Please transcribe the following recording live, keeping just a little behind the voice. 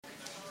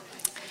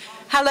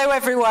Hello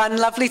everyone,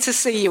 lovely to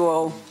see you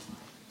all.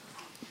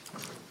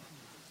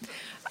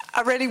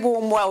 A really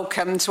warm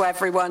welcome to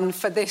everyone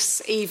for this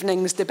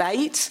evening's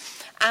debate,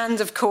 and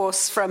of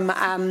course from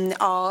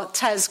our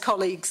TES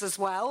colleagues as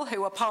well,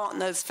 who are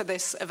partners for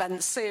this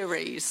event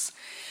series.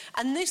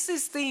 And this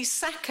is the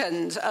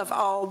second of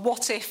our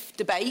What If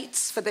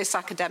debates for this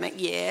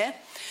academic year.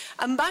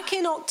 And back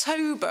in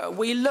October,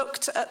 we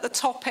looked at the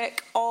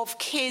topic of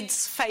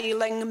kids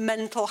failing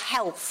mental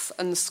health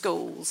in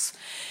schools.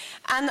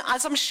 And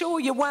as I'm sure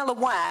you're well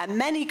aware,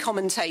 many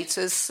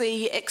commentators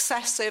see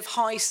excessive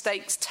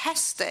high-stakes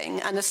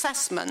testing and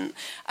assessment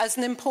as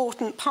an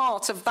important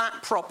part of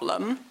that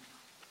problem,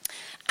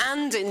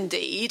 and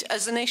indeed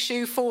as an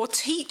issue for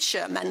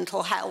teacher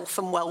mental health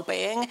and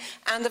well-being,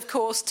 and of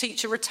course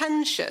teacher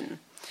retention.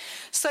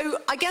 So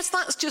I guess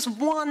that's just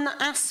one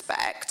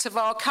aspect of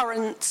our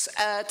current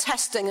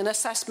testing and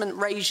assessment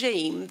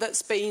regime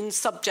that's been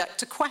subject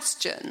to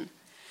question.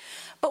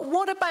 But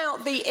what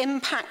about the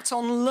impact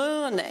on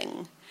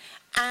learning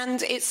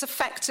and its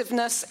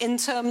effectiveness in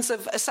terms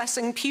of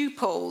assessing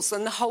pupils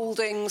and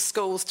holding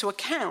schools to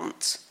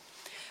account?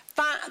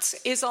 That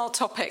is our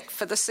topic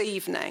for this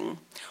evening.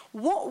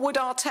 What would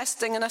our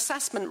testing and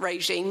assessment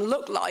regime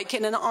look like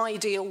in an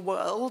ideal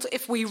world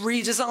if we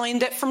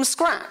redesigned it from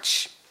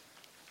scratch?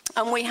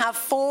 And we have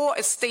four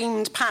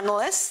esteemed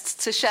panellists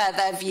to share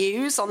their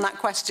views on that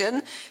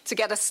question to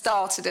get us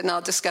started in our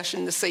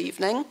discussion this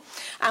evening.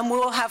 And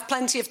we'll have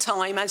plenty of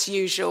time, as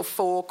usual,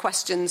 for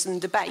questions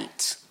and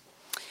debate.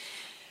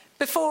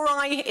 Before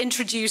I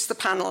introduce the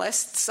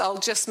panellists, I'll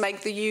just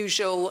make the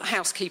usual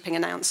housekeeping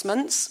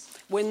announcements.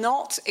 We're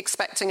not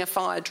expecting a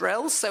fire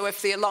drill, so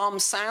if the alarm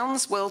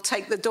sounds, we'll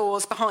take the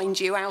doors behind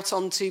you out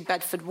onto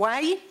Bedford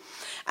Way.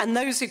 And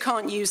those who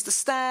can't use the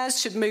stairs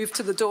should move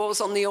to the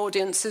doors on the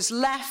audience's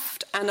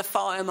left, and a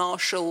fire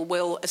marshal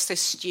will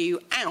assist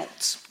you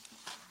out.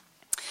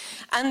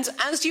 And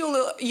as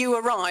you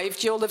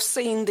arrived, you'll have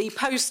seen the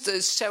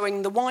posters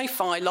showing the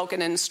Wi-Fi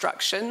login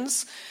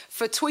instructions.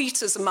 For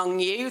tweeters among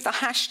you, the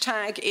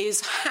hashtag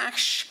is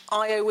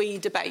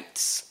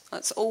 #IOEdebates.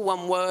 That's all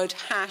one word,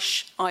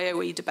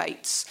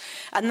 #IOEdebates.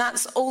 And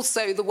that's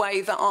also the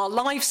way that our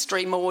live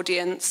stream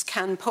audience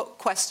can put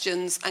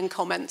questions and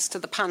comments to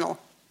the panel.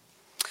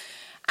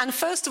 And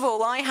first of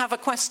all, I have a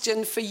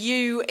question for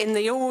you in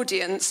the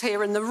audience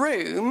here in the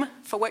room,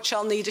 for which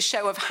I'll need a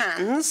show of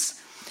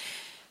hands.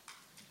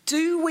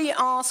 Do we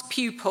ask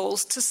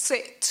pupils to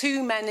sit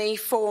too many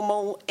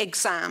formal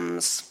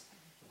exams?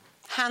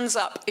 Hands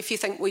up if you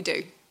think we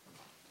do.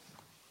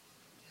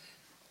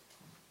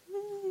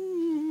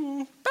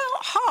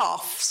 About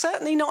half,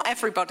 certainly not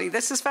everybody.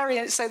 This is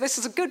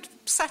a good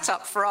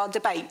setup for our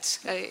debate.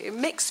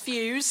 Mixed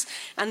views,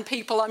 and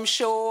people, I'm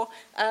sure,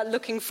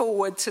 looking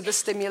forward to the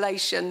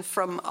stimulation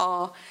from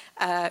our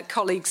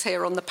colleagues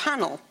here on the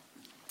panel.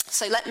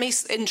 So let me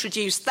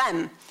introduce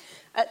them.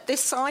 At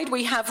this side,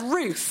 we have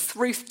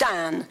Ruth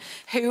Dan,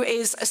 who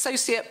is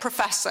Associate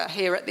Professor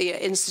here at the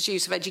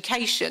Institute of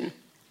Education.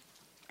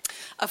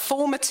 A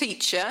former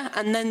teacher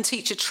and then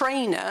teacher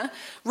trainer,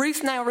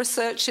 Ruth now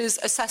researches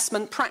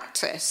assessment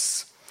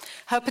practice.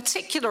 Her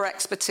particular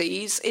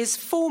expertise is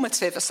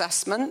formative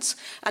assessment,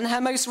 and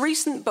her most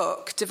recent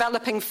book,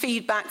 Developing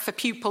Feedback for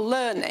Pupil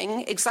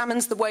Learning,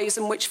 examines the ways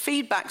in which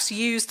feedback's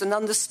used and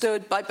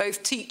understood by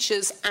both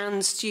teachers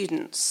and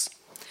students.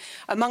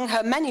 Among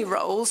her many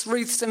roles,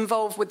 Ruth's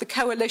involved with the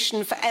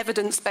Coalition for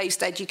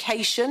Evidence-Based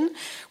Education,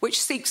 which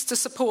seeks to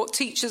support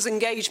teachers'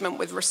 engagement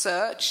with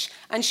research,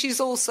 and she's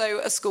also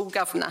a school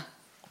governor.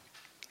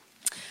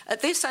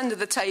 At this end of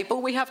the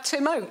table, we have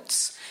Tim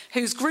Oates,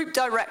 who's Group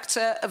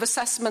Director of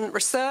Assessment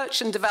Research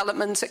and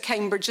Development at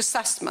Cambridge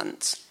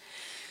Assessment.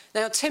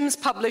 Now, Tim's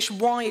published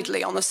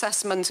widely on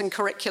assessment and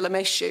curriculum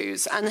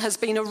issues and has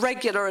been a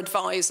regular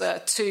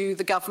advisor to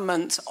the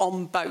government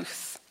on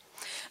both.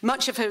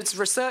 Much of his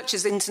research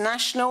is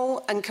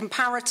international and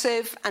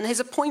comparative, and his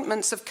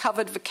appointments have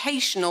covered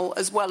vocational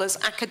as well as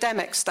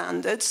academic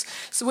standards,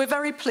 so we're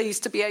very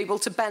pleased to be able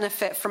to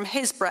benefit from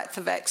his breadth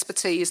of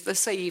expertise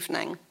this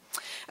evening.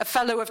 A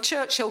Fellow of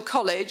Churchill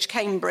College,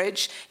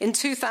 Cambridge, in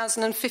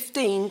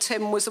 2015,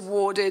 Tim was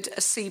awarded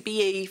a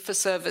CBE for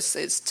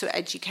services to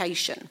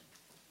education.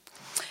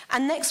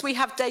 And next we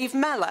have Dave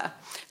Mellor,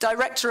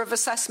 Director of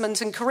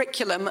Assessment and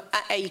Curriculum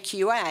at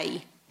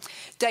AQA.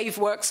 Dave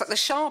works at the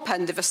sharp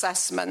end of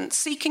assessment,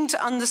 seeking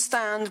to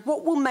understand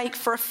what will make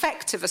for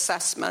effective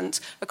assessment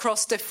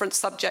across different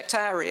subject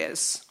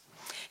areas.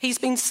 He's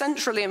been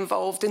centrally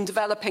involved in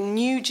developing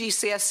new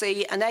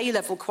GCSE and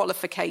A-level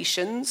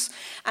qualifications,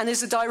 and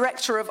is a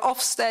director of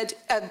Ofsted,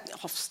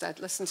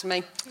 listen to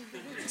me,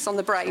 it's on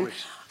the brain.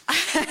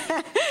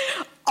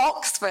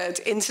 Oxford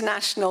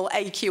International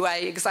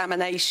AQA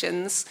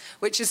Examinations,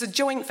 which is a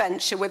joint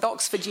venture with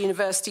Oxford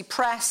University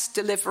Press,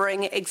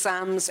 delivering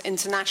exams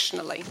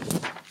internationally.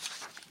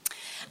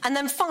 And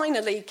then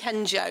finally,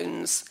 Ken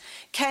Jones.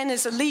 Ken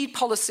is a lead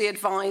policy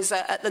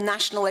advisor at the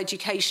National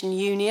Education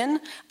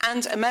Union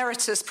and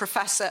Emeritus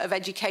Professor of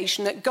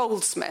Education at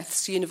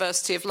Goldsmiths,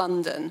 University of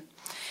London.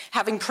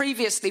 Having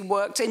previously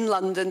worked in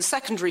London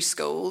secondary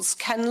schools,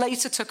 Ken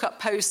later took up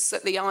posts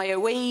at the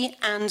IOE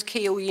and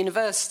Keele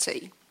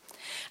University.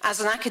 As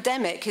an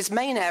academic, his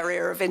main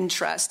area of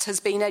interest has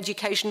been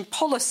education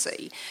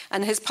policy,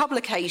 and his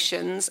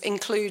publications,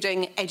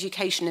 including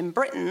Education in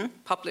Britain,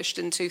 published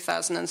in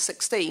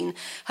 2016,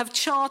 have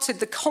charted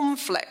the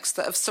conflicts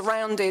that have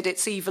surrounded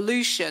its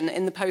evolution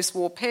in the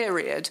post-war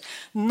period,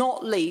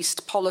 not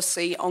least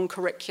policy on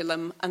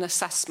curriculum and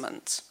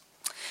assessment.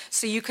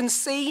 So you can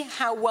see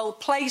how well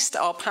placed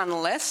our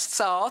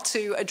panellists are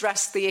to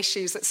address the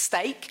issues at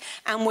stake,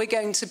 and we're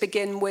going to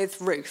begin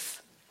with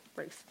Ruth.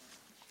 Ruth.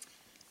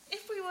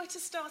 If we were to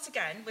start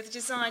again with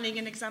designing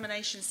an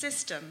examination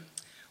system,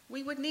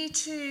 we would need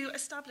to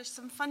establish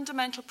some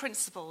fundamental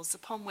principles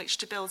upon which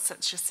to build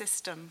such a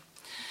system.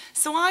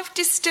 So I've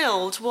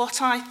distilled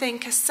what I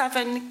think are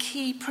 7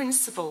 key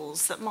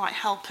principles that might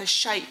help us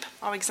shape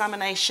our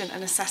examination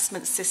and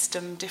assessment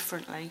system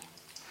differently.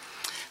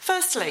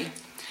 Firstly,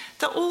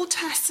 that all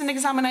tests and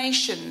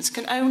examinations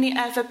can only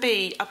ever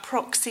be a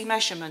proxy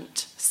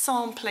measurement,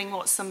 sampling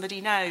what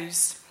somebody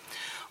knows.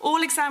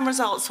 All exam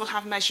results will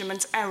have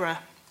measurement error.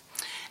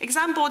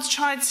 Exam boards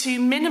try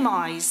to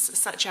minimise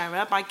such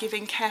error by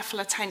giving careful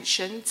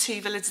attention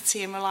to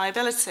validity and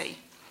reliability.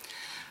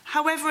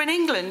 However, in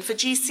England, for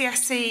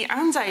GCSE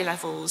and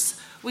A-levels,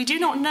 we do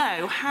not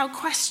know how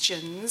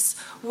questions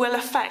will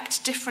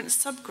affect different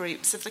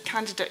subgroups of the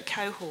candidate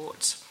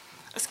cohort,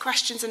 as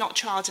questions are not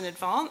trialled in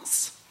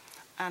advance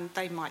and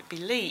they might be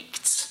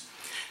leaked.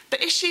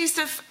 But issues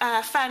of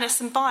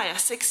fairness and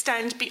bias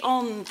extend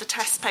beyond the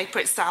test paper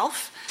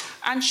itself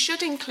and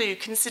should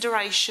include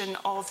consideration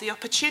of the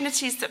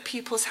opportunities that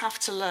pupils have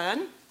to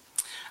learn,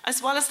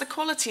 as well as the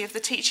quality of the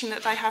teaching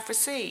that they have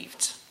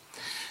received.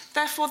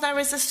 Therefore, there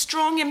is a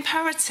strong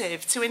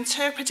imperative to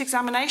interpret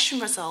examination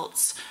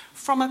results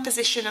from a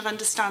position of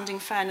understanding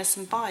fairness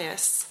and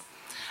bias,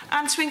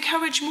 and to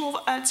encourage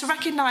to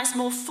recognise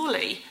more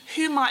fully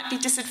who might be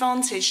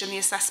disadvantaged in the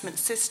assessment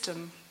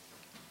system.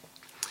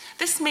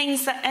 This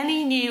means that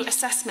any new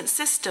assessment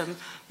system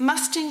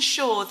must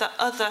ensure that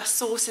other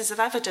sources of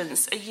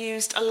evidence are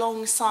used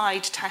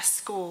alongside test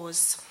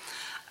scores,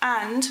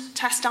 and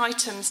test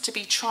items to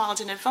be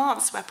trialled in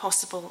advance where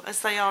possible, as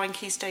they are in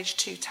Key Stage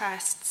 2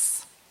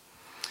 tests.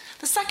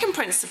 The second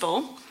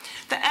principle,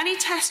 that any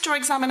test or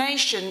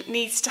examination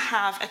needs to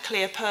have a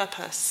clear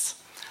purpose.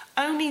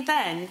 Only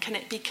then can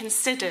it be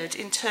considered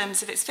in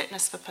terms of its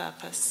fitness for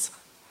purpose.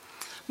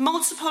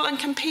 Multiple and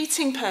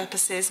competing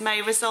purposes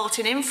may result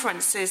in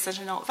inferences that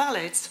are not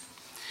valid.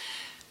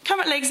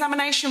 Currently,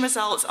 examination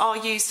results are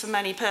used for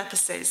many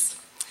purposes: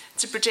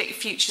 to predict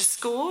future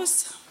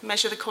scores,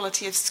 measure the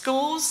quality of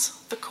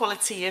schools, the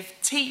quality of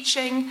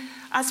teaching,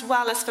 as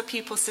well as for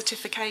pupil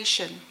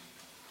certification.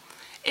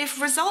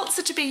 If results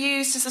are to be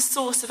used as a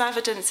source of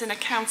evidence in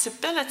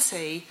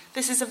accountability,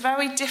 this is a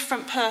very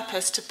different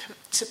purpose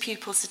to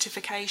pupil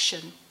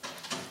certification.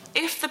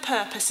 If the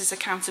purpose is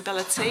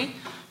accountability,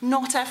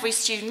 not every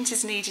student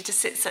is needed to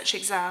sit such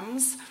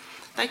exams.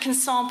 They can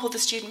sample the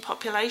student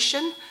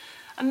population,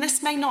 and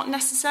this may not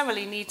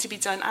necessarily need to be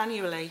done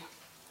annually.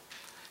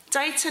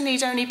 Data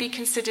need only be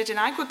considered in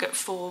aggregate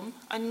form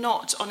and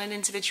not on an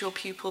individual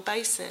pupil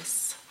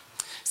basis.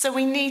 So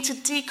we need to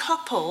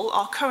decouple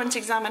our current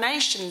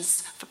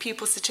examinations for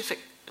pupil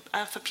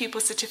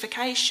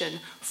certification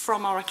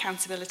from our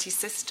accountability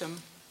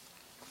system.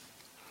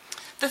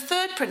 The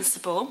third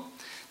principle,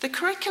 the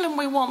curriculum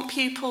we want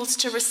pupils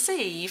to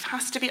receive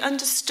has to be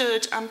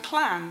understood and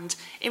planned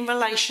in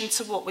relation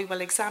to what we will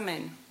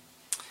examine.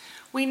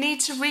 We need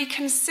to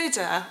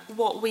reconsider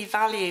what we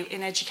value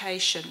in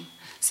education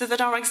so that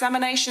our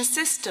examination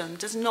system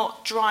does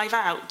not drive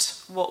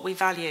out what we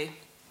value.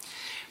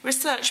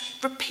 Research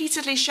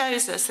repeatedly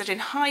shows us that in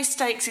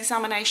high-stakes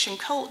examination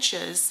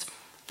cultures,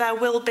 there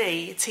will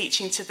be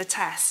teaching to the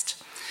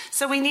test.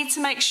 So we need to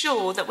make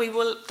sure that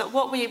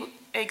what we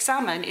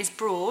examine is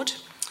broad,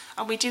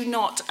 and we do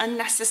not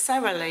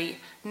unnecessarily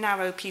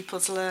narrow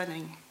pupils'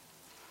 learning.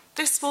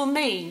 This will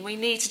mean we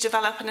need to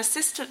develop an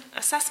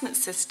assessment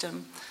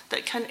system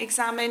that can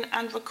examine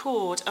and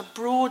record a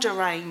broader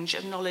range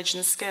of knowledge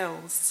and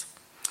skills.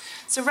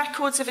 So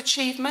records of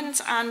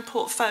achievement and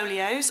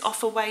portfolios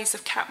offer ways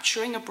of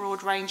capturing a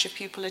broad range of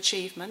pupil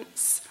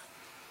achievements.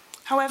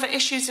 However,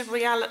 issues of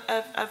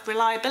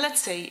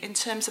reliability in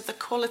terms of the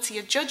quality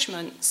of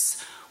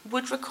judgments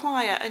would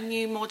require a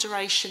new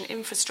moderation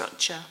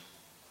infrastructure.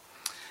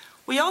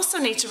 We also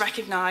need to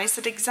recognise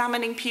that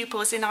examining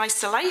pupils in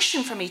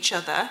isolation from each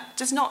other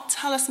does not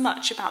tell us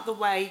much about the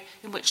way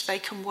in which they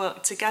can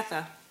work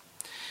together.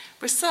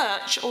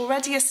 Research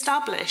already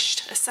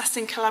established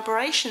assessing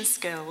collaboration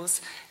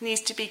skills needs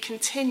to be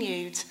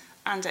continued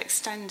and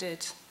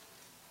extended.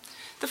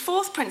 The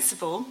fourth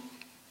principle,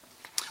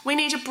 we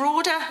need a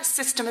broader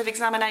system of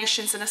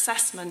examinations and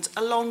assessment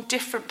along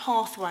different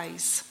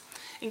pathways,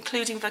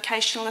 including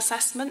vocational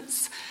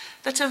assessments,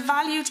 that are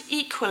valued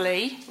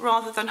equally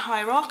rather than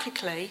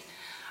hierarchically,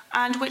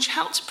 and which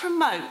help to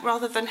promote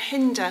rather than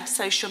hinder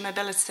social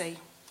mobility.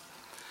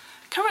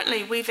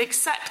 Currently, we've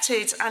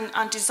accepted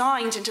and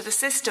designed into the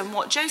system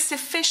what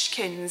Joseph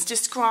Fishkins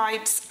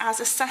describes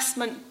as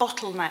assessment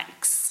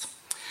bottlenecks.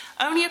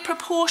 Only a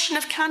proportion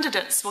of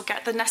candidates will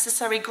get the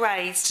necessary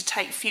grades to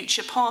take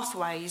future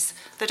pathways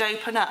that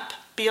open up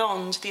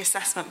beyond the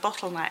assessment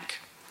bottleneck.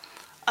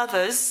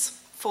 Others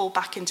fall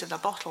back into the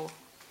bottle.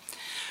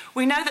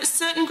 We know that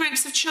certain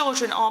groups of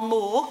children are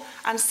more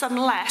and some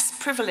less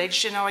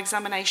privileged in our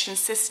examination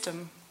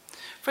system.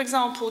 For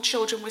example,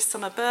 children with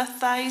summer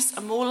birthdays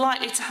are more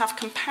likely to have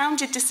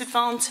compounded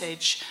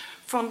disadvantage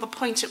from the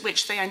point at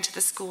which they enter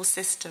the school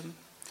system.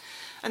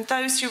 And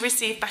those who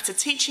receive better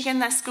teaching in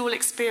their school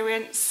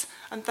experience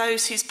and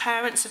those whose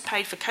parents have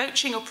paid for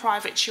coaching or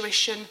private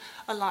tuition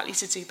are likely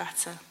to do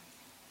better.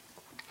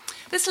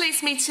 This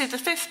leads me to the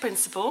fifth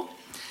principle.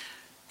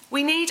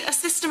 We need a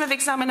system of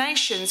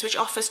examinations which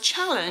offers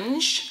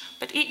challenge,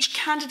 but each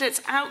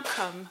candidate's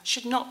outcome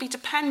should not be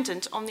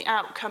dependent on the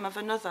outcome of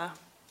another.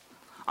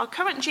 Our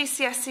current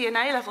GCSE and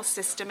A-level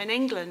system in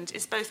England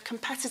is both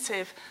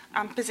competitive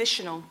and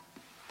positional.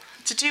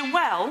 To do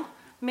well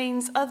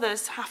means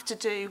others have to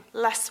do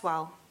less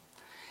well.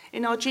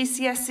 In our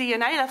GCSE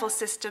and A-level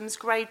systems,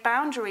 grade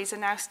boundaries are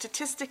now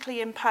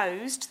statistically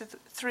imposed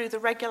through the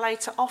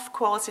regulator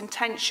Ofqual's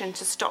intention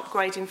to stop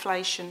grade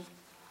inflation.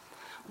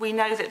 We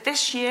know that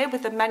this year,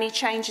 with the many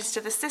changes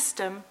to the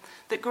system,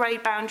 that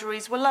grade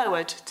boundaries were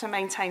lowered to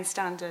maintain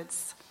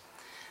standards.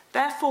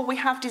 Therefore, we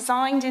have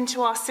designed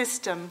into our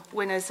system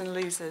winners and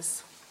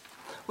losers.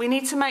 We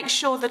need to make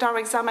sure that our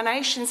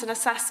examinations and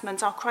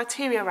assessments are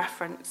criteria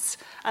referenced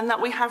and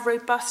that we have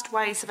robust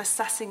ways of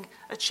assessing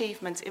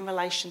achievement in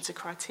relation to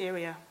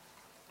criteria.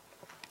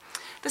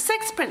 The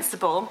sixth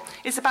principle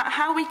is about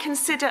how we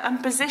consider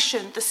and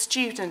position the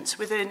student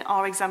within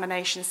our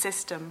examination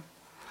system.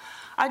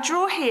 I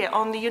draw here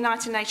on the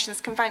United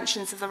Nations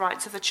Conventions of the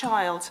Rights of the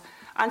Child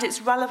and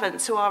its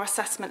relevance to our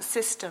assessment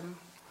system,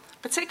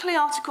 particularly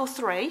Article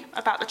 3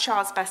 about the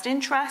child's best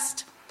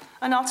interest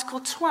and Article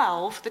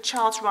 12, the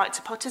child's right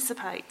to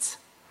participate.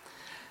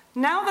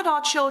 Now that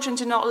our children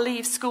do not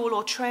leave school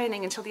or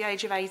training until the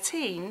age of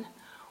 18,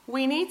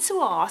 we need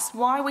to ask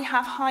why we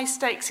have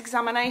high-stakes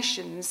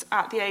examinations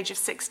at the age of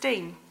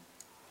 16.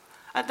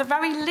 At the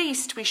very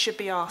least, we should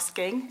be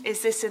asking,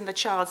 is this in the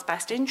child's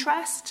best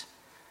interest?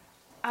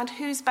 And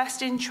whose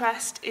best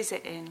interest is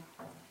it in?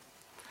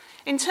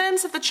 In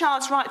terms of the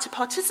child's right to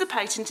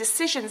participate in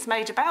decisions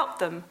made about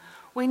them,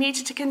 we need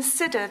to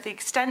consider the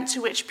extent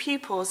to which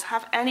pupils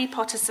have any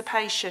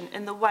participation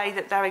in the way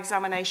that their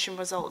examination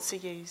results are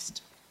used.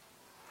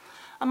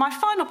 And my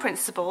final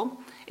principle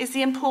is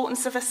the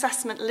importance of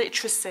assessment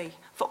literacy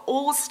for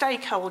all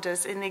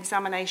stakeholders in the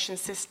examination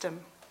system: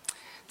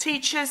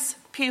 teachers,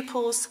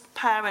 pupils,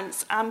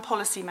 parents, and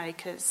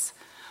policymakers.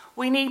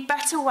 We need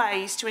better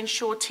ways to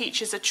ensure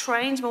teachers are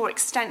trained more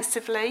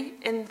extensively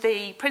in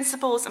the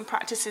principles and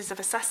practices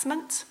of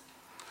assessment.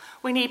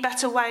 We need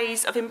better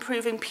ways of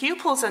improving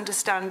pupils'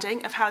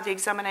 understanding of how the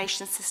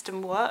examination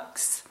system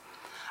works.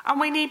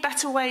 And we need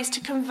better ways to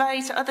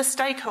convey to other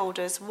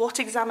stakeholders what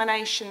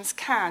examinations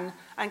can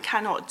and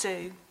cannot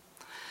do,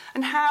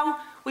 and how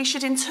we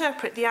should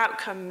interpret the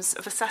outcomes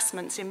of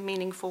assessments in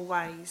meaningful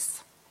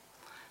ways.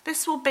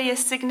 This will be a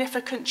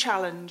significant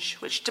challenge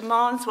which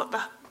demands what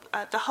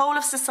the whole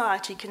of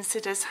society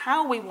considers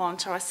how we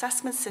want our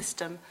assessment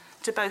system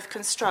to both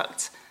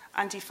construct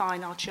and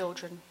define our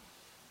children.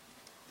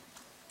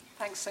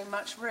 Thanks so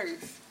much,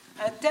 Ruth.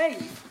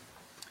 Dave.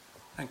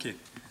 Thank you.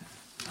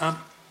 I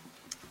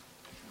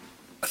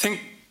think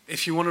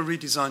if you want to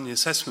redesign the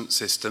assessment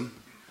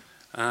system,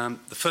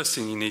 the first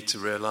thing you need to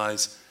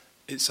realise,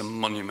 it's a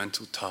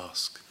monumental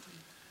task.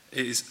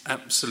 It is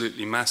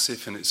absolutely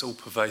massive and it's all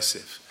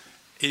pervasive.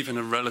 Even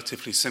a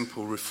relatively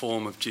simple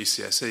reform of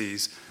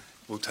GCSEs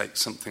will take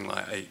something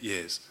like 8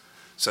 years.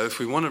 So if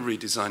we want to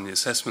redesign the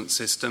assessment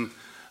system,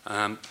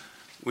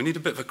 we need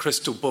a bit of a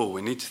crystal ball.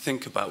 We need to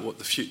think about what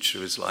the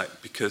future is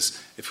like, because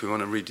if we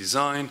want to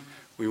redesign,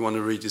 we want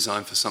to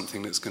redesign for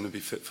something that's going to be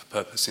fit for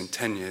purpose in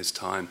 10 years'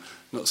 time,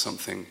 not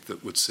something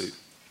that would suit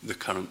the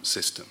current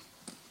system.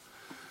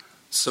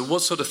 So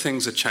what sort of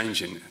things are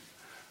changing?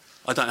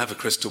 I don't have a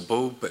crystal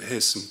ball, but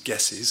here's some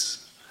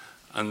guesses,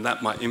 and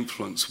that might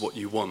influence what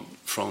you want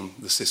from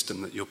the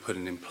system that you're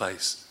putting in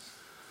place.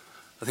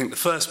 I think the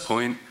first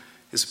point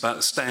is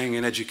about staying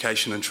in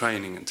education and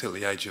training until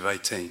the age of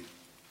 18.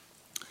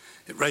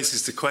 It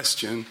raises the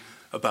question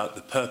about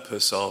the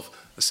purpose of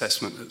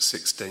assessment at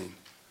 16.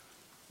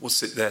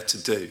 What's it there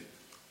to do?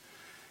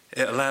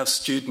 It allows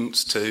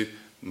students to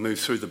move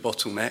through the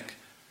bottleneck,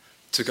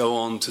 to go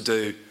on to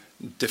do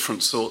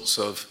different sorts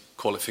of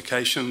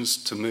qualifications,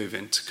 to move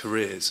into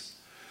careers.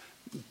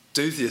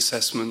 Do the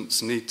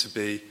assessments need to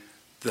be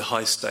the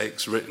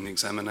high-stakes written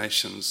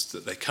examinations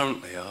that they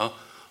currently are,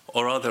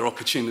 or are there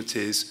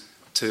opportunities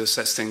to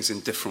assess things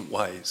in different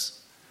ways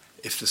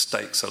if the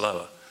stakes are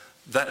lower?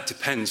 That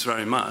depends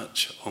very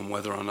much on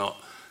whether or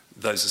not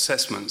those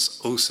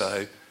assessments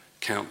also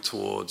count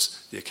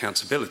towards the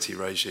accountability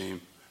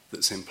regime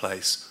that's in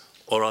place,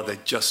 or are they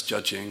just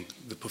judging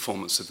the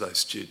performance of those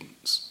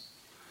students?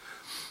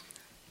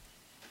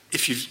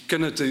 if you're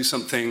going to do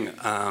something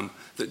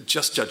that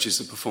just judges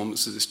the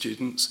performance of the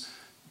students,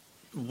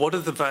 what are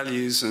the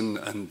values and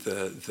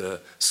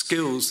the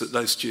skills that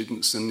those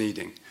students are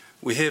needing?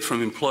 We hear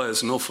from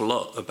employers an awful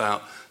lot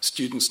about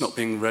students not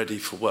being ready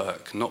for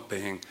work, not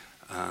being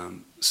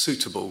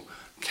suitable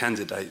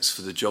candidates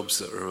for the jobs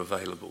that are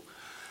available.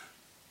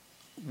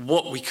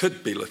 What we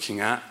could be looking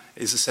at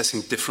is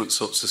assessing different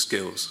sorts of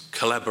skills: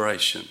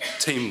 collaboration,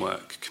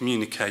 teamwork,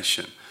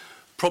 communication,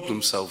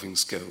 problem-solving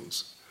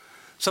skills.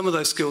 Some of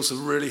those skills are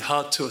really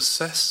hard to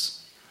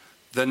assess.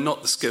 They're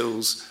not the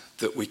skills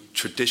that we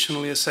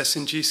traditionally assess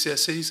in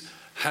GCSEs.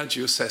 How do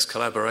you assess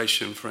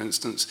collaboration, for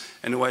instance,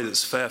 in a way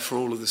that's fair for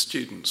all of the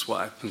students?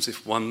 What happens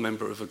if one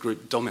member of a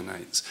group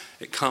dominates?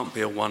 It can't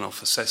be a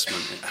one-off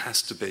assessment. It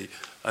has to be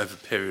over a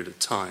period of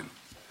time.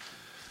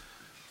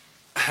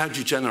 How do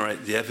you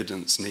generate the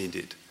evidence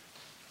needed?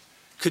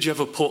 Could you have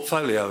a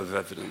portfolio of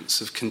evidence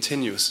of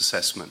continuous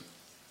assessment?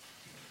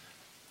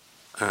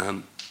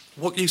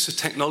 What use of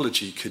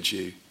technology could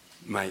you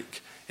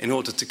make in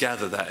order to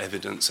gather that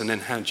evidence, and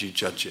then how do you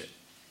judge it?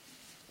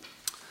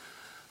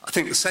 I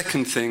think the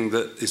second thing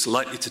that is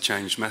likely to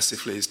change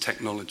massively is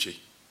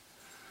technology.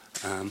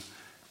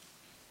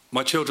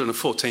 My children are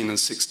 14 and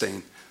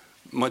 16.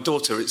 My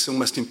daughter, it's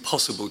almost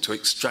impossible to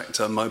extract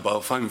her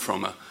mobile phone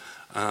from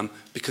her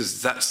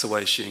because that's the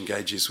way she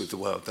engages with the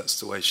world. That's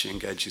the way she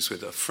engages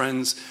with her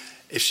friends.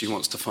 If she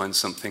wants to find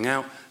something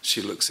out,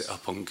 she looks it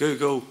up on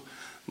Google.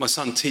 My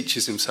son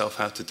teaches himself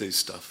how to do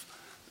stuff.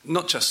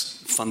 Not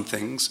just fun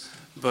things,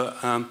 but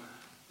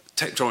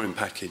tech drawing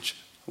package.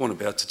 I want to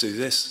be able to do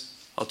this.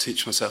 I'll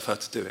teach myself how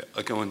to do it.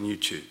 I go on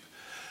YouTube.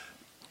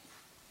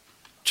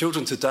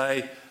 Children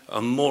today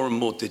are more and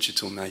more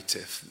digital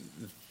native.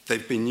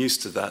 They've been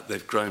used to that.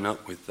 They've grown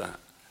up with that.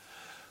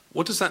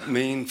 What does that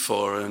mean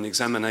for an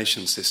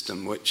examination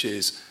system which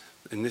is,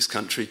 in this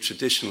country,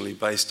 traditionally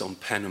based on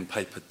pen and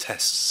paper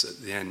tests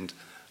at the end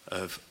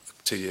of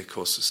a 2-year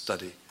course of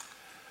study?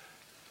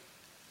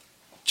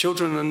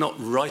 Children are not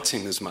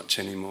writing as much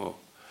anymore.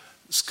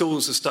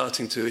 Schools are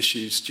starting to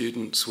issue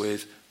students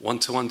with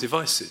one-to-one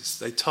devices.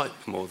 They type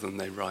more than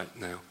they write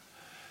now.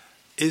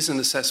 Is an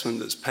assessment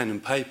that's pen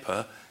and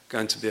paper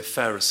going to be a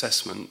fair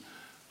assessment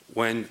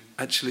when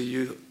actually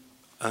you're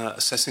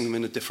assessing them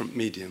in a different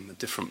medium, a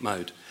different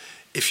mode?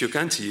 If you're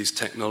going to use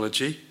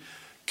technology,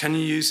 can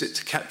you use it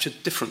to capture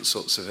different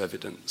sorts of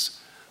evidence?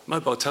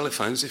 Mobile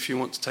telephones, if you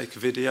want to take a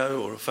video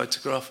or a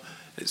photograph,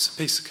 it's a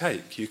piece of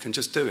cake. You can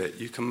just do it.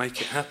 You can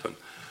make it happen.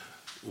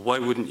 Why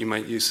wouldn't you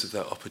make use of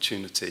that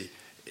opportunity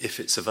if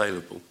it's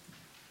available?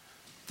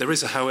 There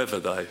is a however,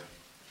 though,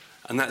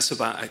 and that's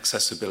about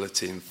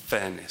accessibility and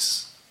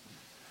fairness.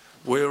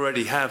 We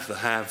already have the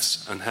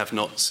haves and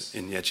have-nots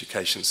in the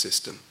education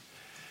system.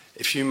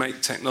 If you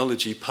make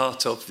technology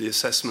part of the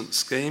assessment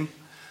scheme,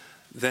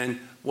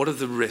 then what are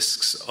the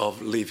risks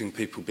of leaving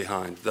people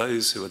behind,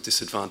 those who are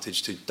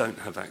disadvantaged who don't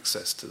have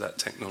access to that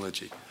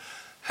technology?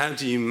 How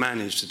do you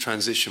manage the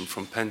transition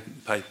from pen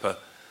and paper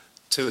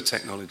to a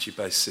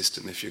technology-based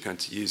system if you're going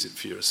to use it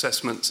for your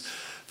assessments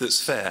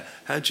that's fair?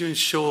 How do you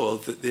ensure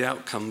that the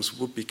outcomes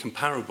would be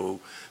comparable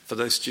for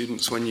those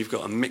students when you've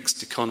got a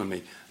mixed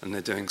economy and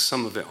they're doing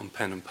some of it on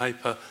pen and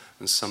paper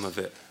and some of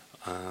it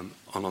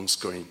on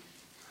screen?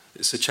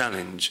 It's a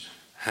challenge.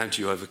 How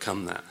do you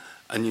overcome that?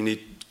 And you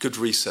need good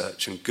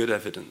research and good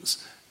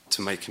evidence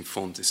to make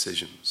informed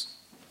decisions.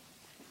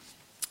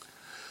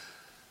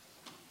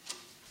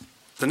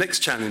 The next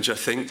challenge, I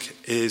think,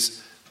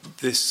 is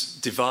this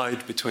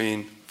divide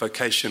between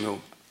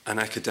vocational and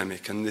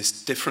academic and this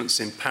difference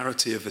in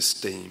parity of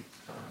esteem.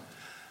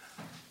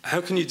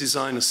 How can you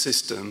design a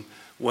system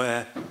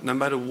where no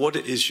matter what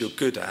it is you're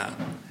good at,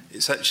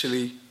 it's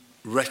actually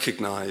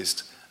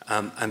recognised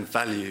and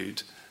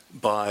valued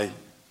by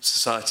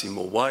society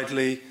more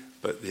widely,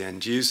 but the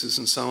end users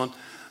and so on.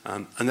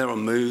 And there are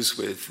moves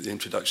with the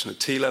introduction of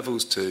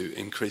T-levels to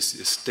increase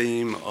the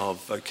esteem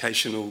of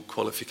vocational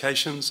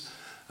qualifications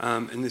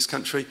in this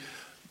country.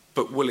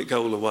 But will it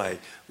go all the way?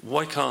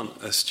 Why can't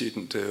a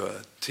student do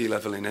a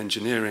T-level in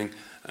engineering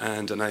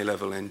and an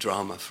A-level in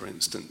drama, for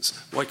instance?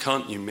 Why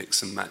can't you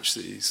mix and match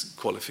these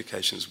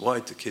qualifications? Why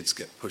do kids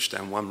get pushed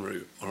down one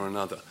route or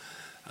another?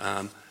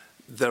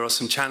 There are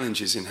some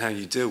challenges in how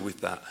you deal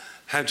with that.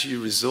 How do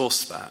you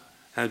resource that?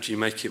 How do you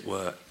make it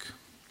work?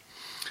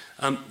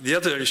 The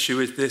other issue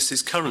with this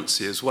is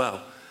currency as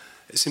well.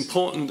 It's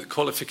important that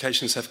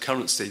qualifications have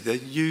currency. They're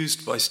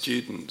used by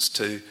students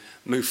to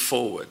move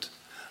forward,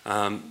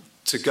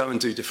 to go and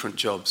do different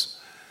jobs.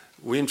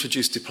 We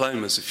introduced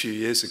diplomas a few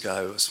years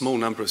ago. A small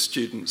number of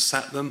students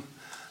sat them,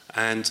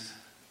 and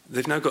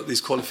they've now got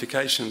these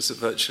qualifications that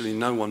virtually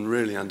no one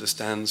really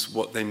understands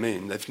what they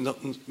mean. They've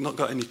not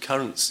got any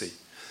currency.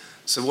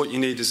 So what you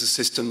need is a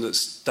system that's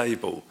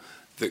stable,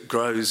 that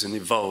grows and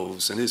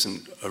evolves and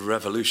isn't a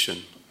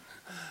revolution.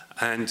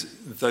 And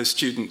those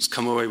students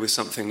come away with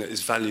something that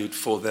is valued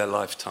for their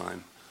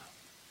lifetime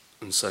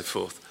and so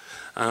forth.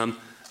 And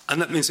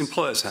that means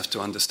employers have to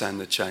understand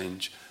the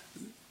change.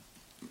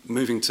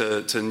 moving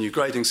to a new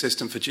grading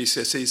system for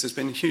GCSEs, there's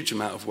been a huge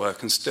amount of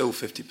work, and still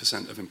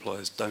 50% of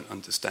employers don't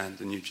understand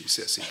the new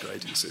GCSE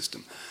grading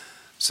system.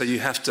 So you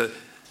have to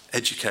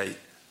educate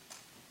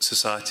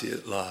society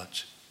at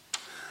large.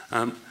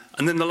 And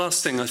then the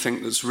last thing I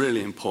think that's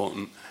really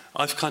important,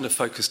 I've kind of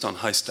focused on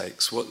high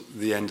stakes, what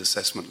the end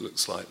assessment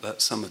looks like, that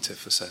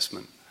summative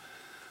assessment.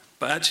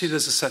 But actually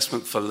there's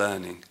assessment for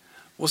learning.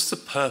 What's the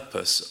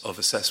purpose of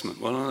assessment?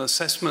 Well, an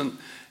assessment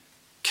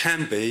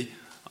can be,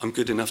 I'm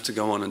good enough to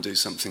go on and do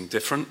something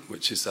different,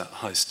 which is that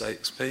high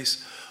stakes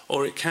piece,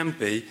 or it can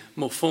be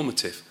more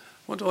formative.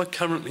 What do I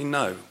currently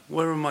know?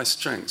 Where are my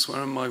strengths?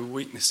 Where are my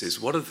weaknesses?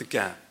 What are the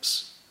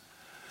gaps?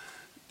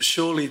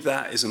 Surely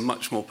that is a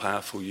much more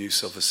powerful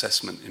use of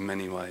assessment in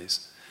many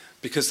ways,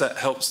 because that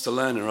helps the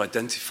learner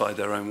identify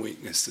their own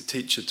weakness, the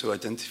teacher to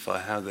identify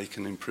how they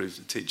can improve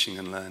the teaching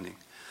and learning.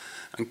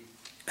 And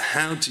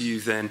how do you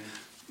then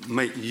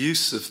make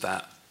use of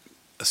that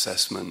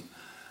assessment?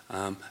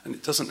 And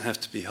it doesn't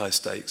have to be high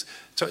stakes,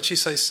 to actually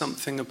say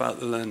something about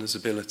the learner's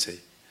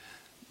ability.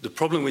 The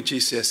problem with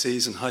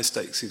GCSEs and high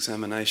stakes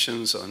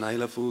examinations on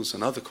A-levels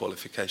and other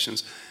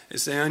qualifications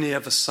is they only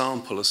ever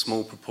sample a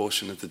small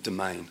proportion of the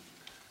domain.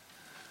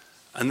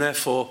 And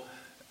therefore,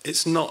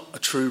 it's not a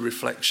true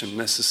reflection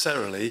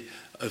necessarily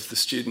of the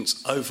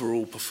student's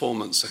overall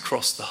performance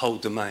across the whole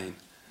domain.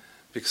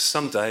 Because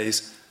some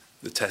days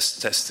the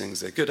test things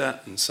they're good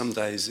at, and some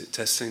days it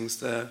tests things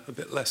they're a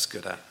bit less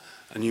good at.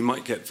 And you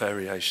might get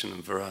variation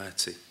and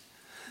variety.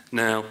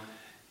 Now,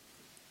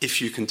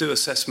 if you can do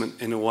assessment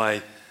in a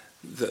way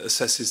that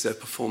assesses their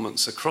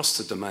performance across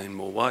the domain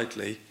more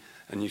widely,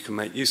 and you can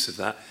make use of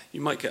that,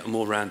 you might get a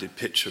more rounded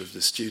picture of the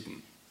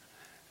student.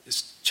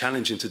 It's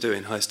challenging to do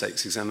in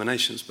high-stakes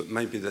examinations, but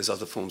maybe there's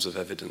other forms of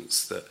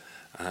evidence that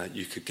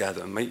you could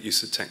gather and make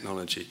use of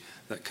technology,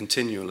 that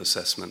continual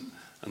assessment,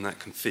 and that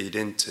can feed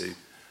into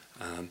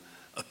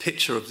a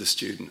picture of the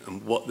student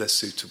and what they're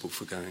suitable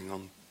for going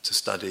on to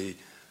study,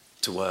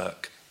 to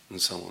work, and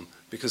so on.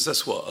 Because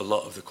that's what a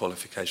lot of the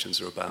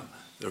qualifications are about.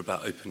 They're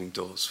about opening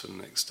doors for the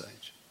next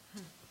stage.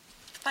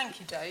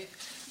 Thank you,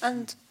 Dave.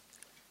 And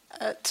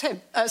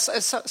Tim,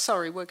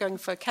 sorry, we're going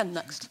for Ken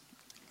next.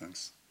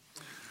 Thanks.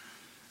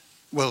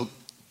 Well,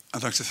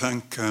 I'd like to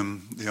thank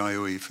the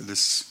IOE for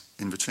this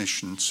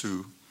invitation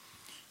to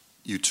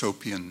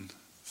utopian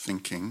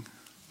thinking,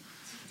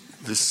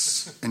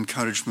 this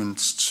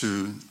encouragement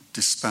to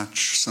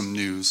dispatch some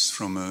news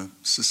from a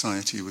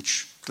society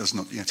which does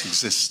not yet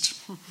exist.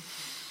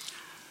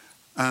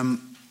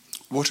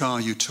 What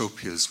are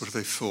utopias? What are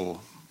they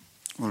for?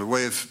 Well, a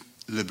way of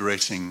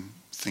liberating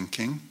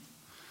thinking,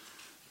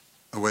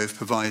 a way of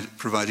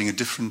providing a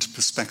different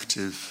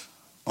perspective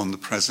on the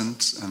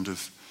present and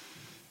of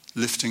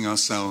lifting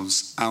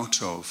ourselves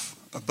out of,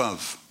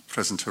 above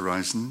present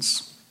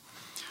horizons,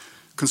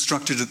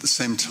 constructed at the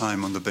same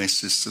time on the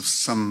basis of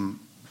some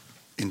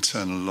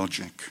internal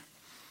logic,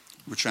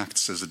 which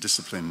acts as a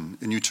discipline.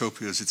 In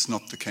utopias, it's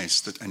not the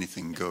case that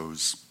anything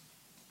goes.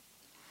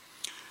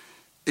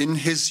 In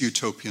his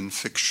utopian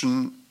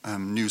fiction,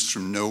 News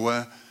from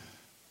Nowhere,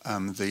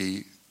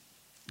 the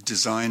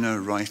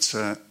designer,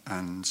 writer,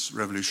 and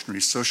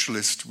revolutionary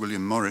socialist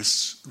William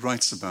Morris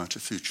writes about a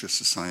future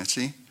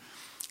society,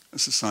 a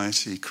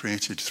society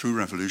created through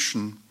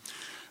revolution,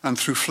 and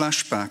through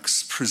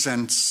flashbacks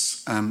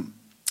presents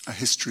a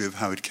history of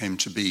how it came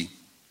to be.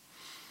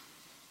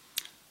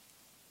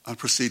 I'll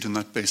proceed on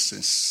that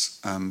basis,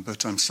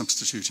 but I'm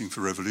substituting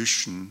for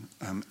revolution,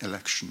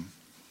 election.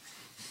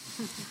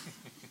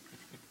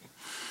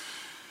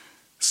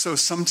 So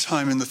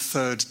sometime in the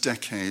third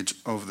decade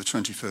of the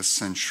 21st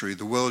century,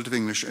 the world of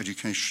English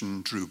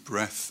education drew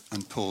breath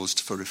and paused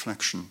for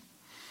reflection.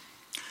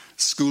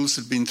 Schools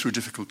had been through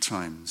difficult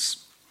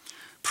times.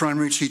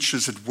 Primary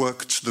teachers had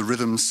worked the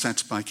rhythms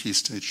set by Key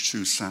Stage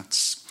 2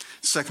 SATs.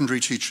 Secondary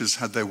teachers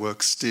had their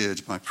work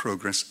steered by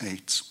Progress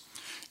 8.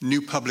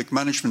 New public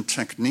management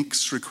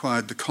techniques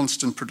required the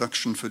constant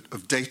production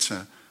of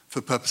data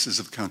for purposes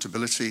of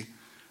accountability,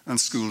 and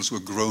schools were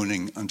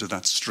groaning under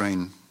that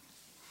strain.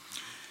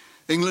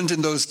 England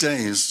in those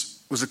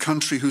days was a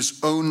country whose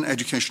own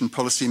education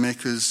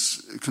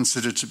policymakers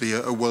considered to be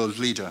a world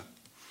leader,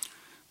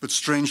 but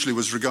strangely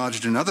was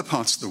regarded in other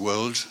parts of the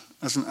world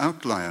as an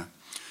outlier,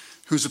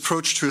 whose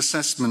approach to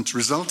assessment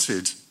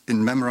resulted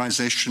in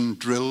memorization,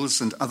 drills,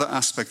 and other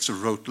aspects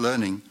of rote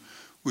learning,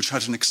 which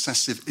had an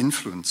excessive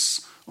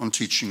influence on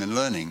teaching and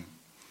learning.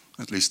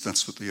 At least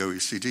that's what the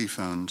OECD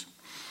found.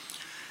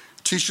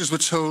 Teachers were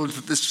told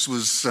that this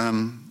was...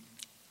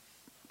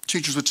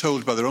 Teachers were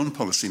told by their own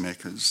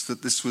policymakers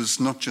that this was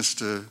not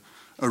just a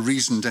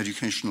reasoned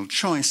educational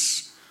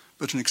choice,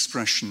 but an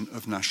expression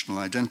of national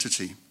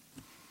identity.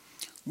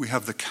 We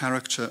have the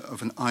character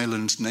of an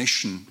island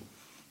nation,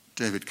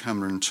 David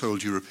Cameron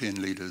told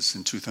European leaders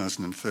in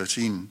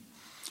 2013,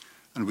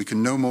 and we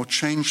can no more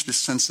change this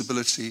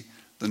sensibility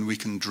than we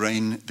can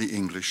drain the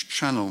English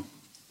Channel.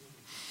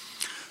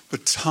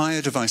 But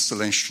tired of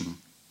isolation,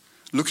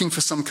 looking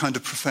for some kind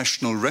of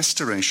professional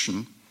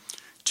restoration,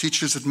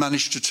 teachers had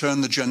managed to turn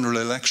the general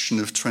election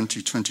of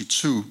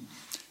 2022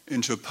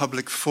 into a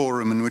public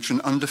forum in which an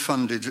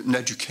underfunded and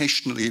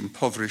educationally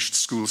impoverished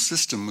school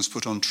system was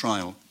put on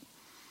trial.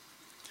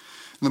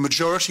 The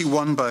majority,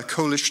 won by a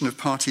coalition of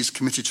parties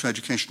committed to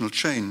educational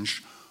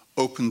change,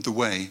 opened the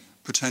way,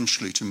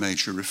 potentially, to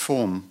major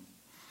reform.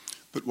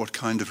 But what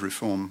kind of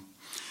reform?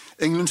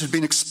 England had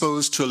been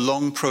exposed to a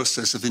long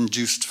process of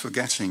induced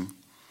forgetting.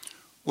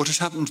 What had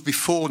happened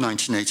before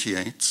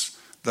 1988,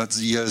 that's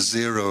the year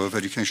zero of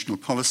educational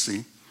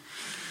policy,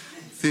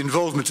 the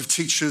involvement of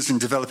teachers in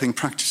developing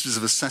practices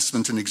of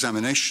assessment and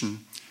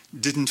examination,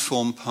 didn't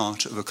form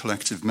part of a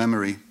collective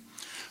memory.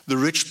 The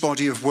rich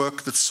body of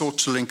work that sought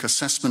to link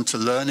assessment to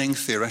learning,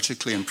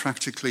 theoretically and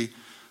practically,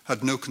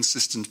 had no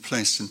consistent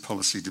place in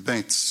policy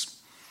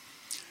debates.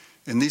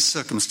 In these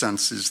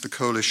circumstances, the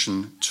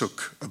coalition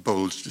took a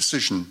bold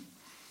decision.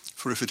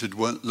 For if it had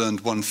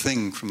learned one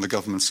thing from the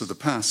governments of the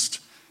past,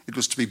 it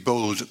was to be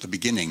bold at the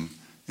beginning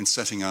in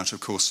setting out a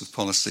course of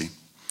policy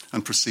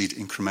and proceed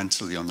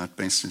incrementally on that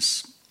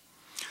basis.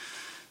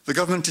 The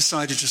government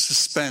decided to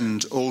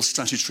suspend all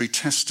statutory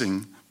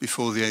testing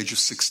before the age of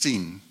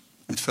 16.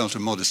 It felt a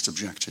modest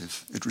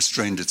objective. It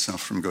restrained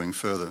itself from going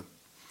further.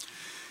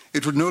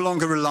 It would no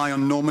longer rely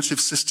on normative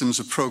systems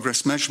of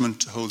progress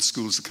measurement to hold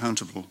schools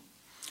accountable.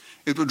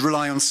 It would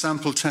rely on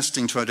sample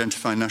testing to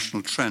identify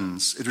national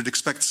trends. It would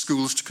expect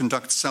schools to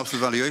conduct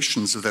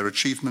self-evaluations of their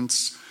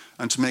achievements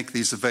and to make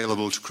these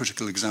available to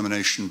critical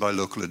examination by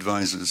local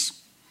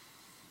advisors.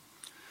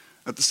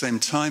 At the same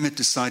time, it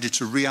decided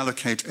to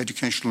reallocate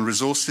educational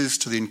resources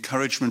to the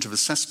encouragement of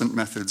assessment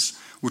methods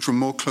which were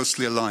more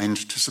closely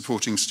aligned to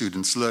supporting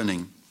students'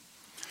 learning.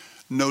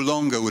 No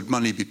longer would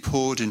money be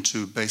poured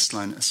into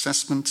baseline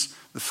assessment,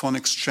 the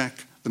phonics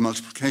check, the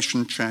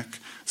multiplication check,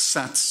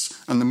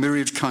 SATs, and the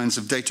myriad kinds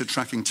of data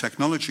tracking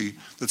technology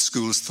that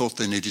schools thought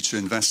they needed to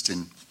invest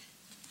in.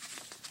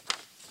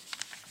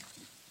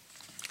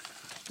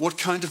 What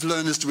kind of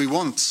learners do we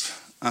want?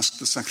 Asked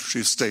the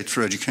Secretary of State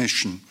for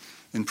Education,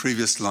 in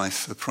previous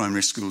life a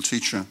primary school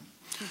teacher.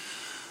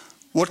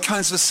 What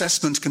kinds of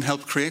assessment can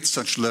help create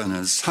such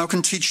learners? How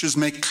can teachers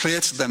make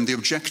clear to them the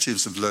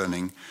objectives of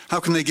learning?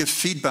 How can they give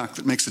feedback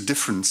that makes a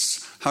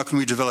difference? How can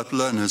we develop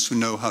learners who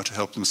know how to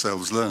help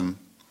themselves learn?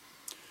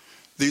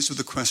 These were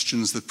the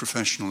questions that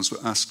professionals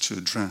were asked to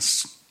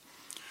address.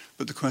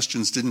 But the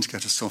questions didn't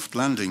get a soft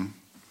landing.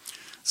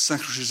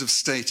 Secretaries of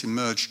State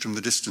emerged from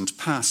the distant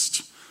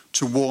past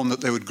to warn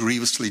that they would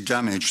grievously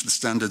damage the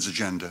standards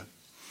agenda.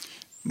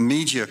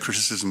 Media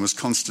criticism was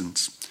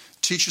constant.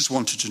 Teachers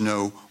wanted to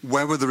know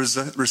where were the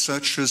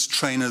researchers,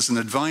 trainers, and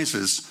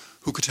advisors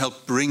who could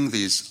help bring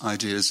these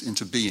ideas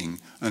into being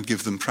and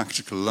give them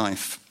practical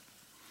life.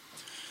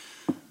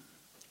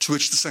 To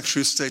which the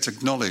Secretary of State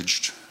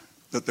acknowledged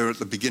that they're at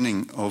the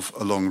beginning of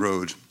a long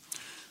road.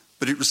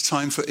 But it was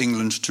time for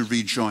England to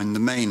rejoin the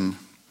main,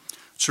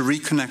 to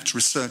reconnect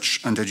research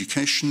and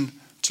education,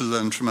 to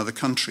learn from other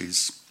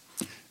countries.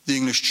 The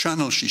English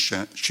Channel, she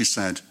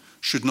said,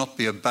 should not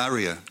be a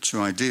barrier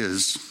to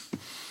ideas.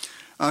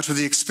 Out of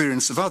the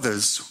experience of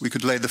others, we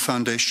could lay the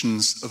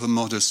foundations of a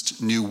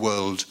modest new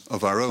world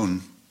of our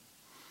own.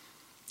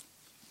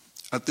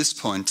 At this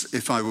point,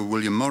 if I were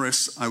William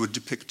Morris, I would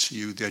depict to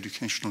you the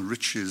educational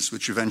riches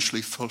which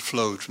eventually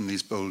flowed from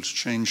these bold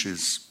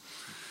changes.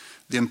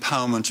 The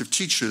empowerment of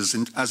teachers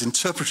as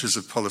interpreters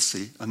of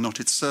policy and not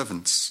its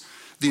servants.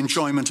 The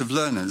enjoyment of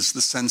learners,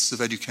 the sense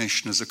of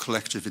education as a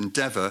collective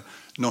endeavour,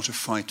 not a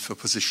fight for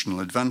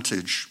positional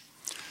advantage.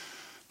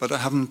 But I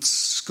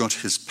haven't got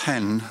his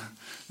pen,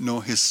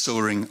 nor his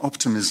soaring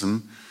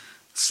optimism,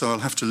 so I'll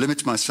have to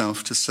limit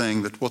myself to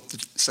saying that what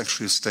the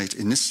Secretary of State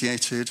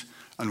initiated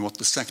and what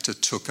the sector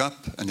took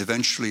up and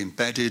eventually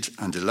embedded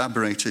and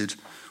elaborated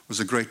was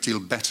a great deal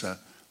better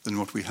than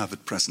what we have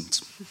at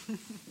present.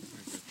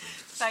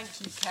 Thank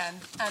you, Ken.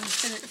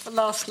 And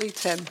lastly,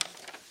 Tim.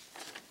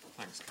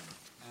 Thanks, Ken.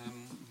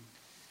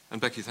 And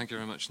Becky, thank you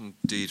very much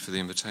indeed for the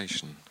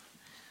invitation.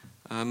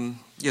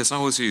 Yes, I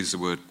always use the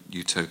word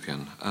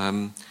utopian.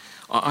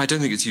 I don't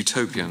think it's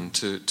utopian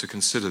to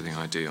consider the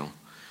ideal.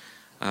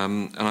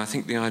 And I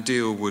think the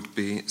ideal would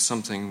be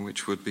something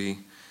which would be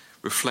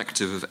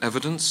reflective of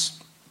evidence,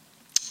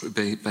 would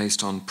be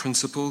based on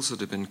principles that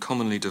have been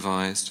commonly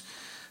devised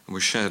and were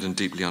shared and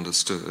deeply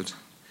understood,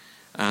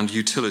 and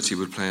utility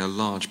would play a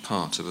large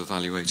part of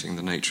evaluating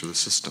the nature of the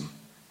system.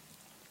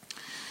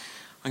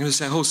 I'm going to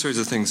say a whole series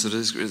of things that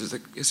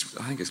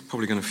I think it's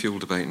probably going to fuel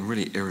debate and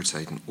really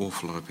irritate an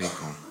awful lot of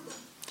people.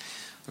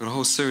 I've got a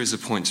whole series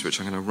of points which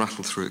I'm going to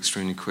rattle through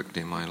extremely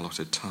quickly in my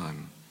allotted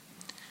time.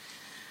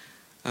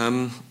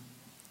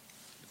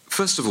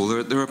 First of all,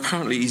 there are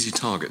apparently easy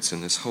targets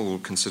in this whole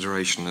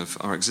consideration of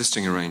our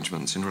existing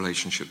arrangements in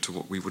relationship to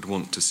what we would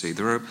want to see.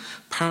 There are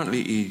apparently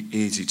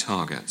easy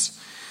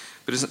targets,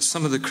 but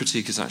some of the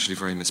critique is actually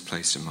very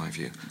misplaced in my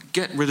view.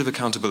 Get rid of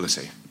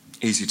accountability.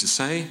 Easy to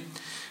say,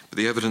 but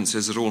the evidence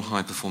is that all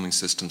high-performing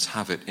systems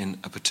have it in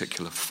a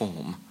particular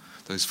form.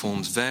 Those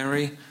forms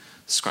vary.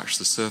 Scratch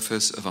the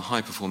surface of a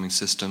high-performing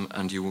system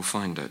and you will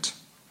find it.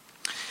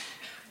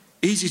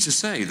 Easy to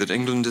say that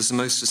England is the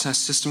most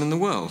assessed system in the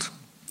world.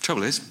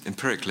 Trouble is,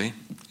 empirically,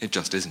 it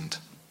just isn't.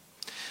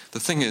 The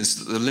thing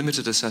is that the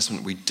limited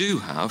assessment we do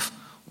have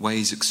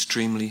weighs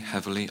extremely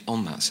heavily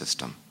on that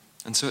system,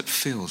 and so it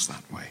feels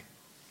that way.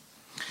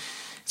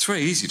 It's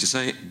very easy to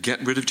say,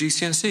 get rid of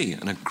GCSE,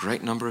 and a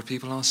great number of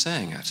people are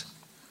saying it.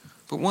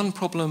 But one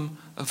problem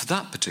of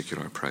that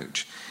particular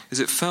approach is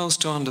it fails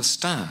to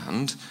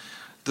understand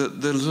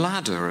that the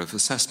ladder of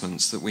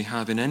assessments that we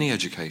have in any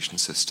education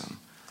system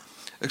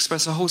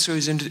express a whole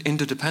series of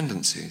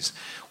interdependencies.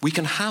 We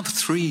can have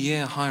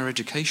 3-year higher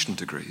education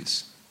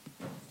degrees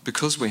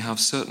because we have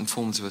certain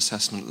forms of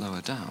assessment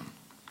lower down.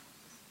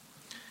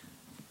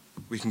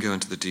 We can go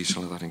into the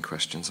detail of that in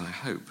questions, I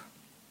hope.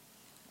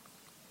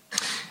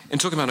 In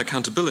talking about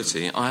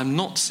accountability, I am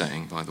not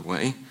saying, by the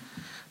way,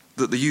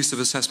 that the use of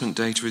assessment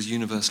data is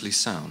universally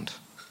sound.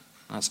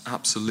 That's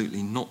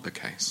absolutely not the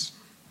case.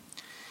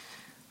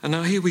 And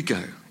now here we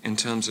go, in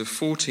terms of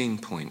 14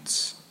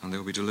 points, and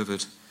they'll be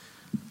delivered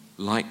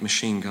like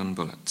machine gun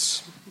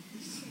bullets.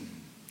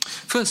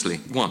 Firstly,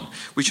 1,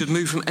 we should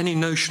move from any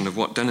notion of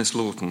what Denis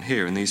Lawton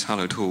here in these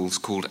hallowed halls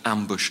called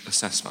ambush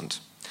assessment,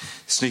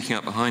 sneaking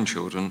up behind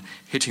children,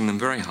 hitting them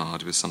very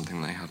hard with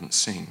something they hadn't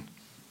seen.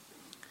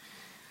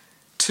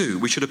 2,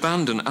 we should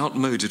abandon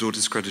outmoded or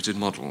discredited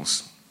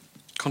models.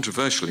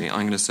 Controversially,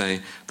 I'm going to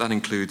say that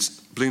includes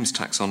Bloom's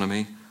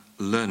taxonomy,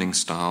 learning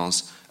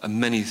styles, and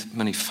many,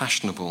 many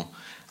fashionable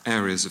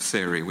areas of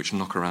theory which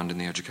knock around in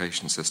the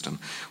education system.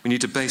 We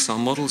need to base our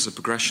models of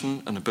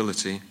progression and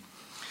ability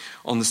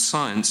on the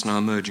science now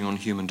emerging on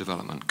human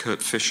development.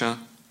 Kurt Fischer,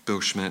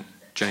 Bill Schmidt,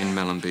 Jane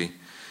Mellenby.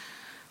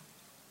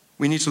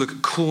 We need to look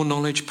at core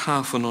knowledge,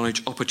 powerful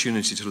knowledge,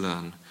 opportunity to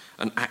learn,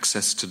 and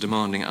access to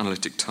demanding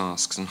analytic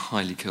tasks and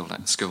highly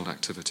skilled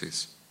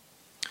activities.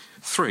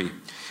 3,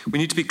 we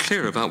need to be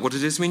clear about what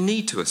it is we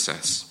need to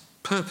assess.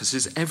 Purpose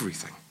is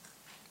everything.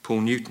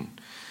 Paul Newton.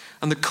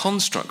 And the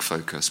construct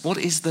focus. What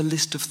is the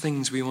list of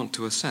things we want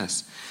to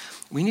assess?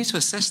 We need to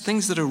assess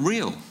things that are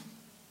real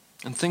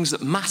and things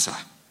that matter.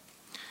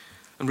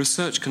 And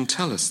research can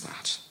tell us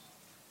that,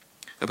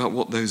 about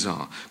what those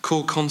are.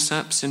 Core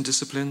concepts in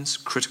disciplines,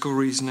 critical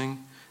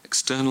reasoning,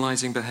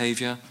 externalizing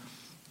behavior.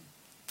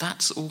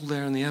 That's all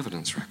there in the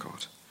evidence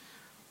record.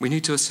 We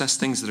need to assess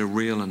things that are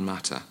real and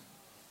matter.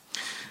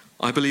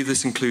 I believe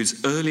this includes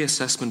early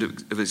assessment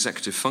of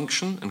executive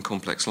function and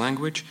complex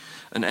language,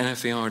 and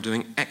NFER are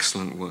doing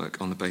excellent work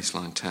on the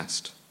baseline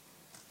test.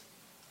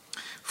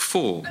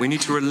 4, we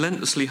need to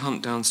relentlessly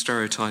hunt down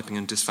stereotyping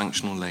and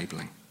dysfunctional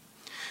labelling.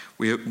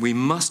 We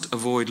must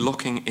avoid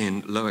locking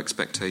in low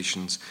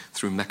expectations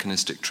through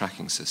mechanistic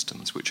tracking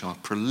systems, which are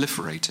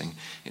proliferating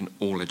in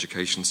all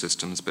education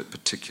systems, but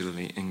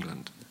particularly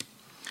England.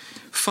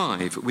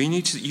 5, we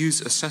need to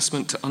use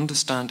assessment to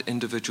understand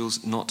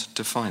individuals, not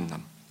define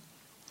them.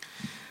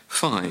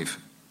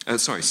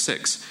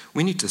 6,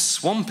 we need to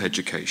swamp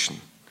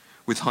education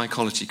with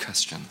high-quality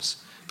questions,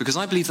 because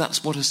I believe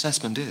that's what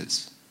assessment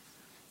is.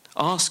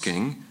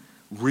 Asking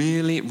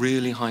really,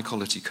 really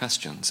high-quality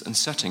questions and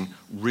setting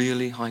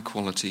really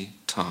high-quality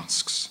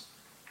tasks.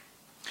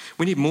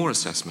 We need more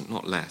assessment,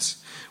 not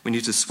less. We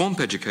need to swamp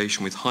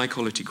education with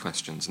high-quality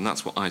questions, and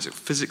that's what Isaac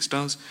Physics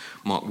does.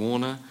 Mark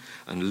Warner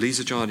and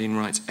Lisa Jardine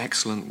writes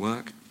excellent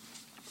work.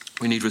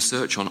 We need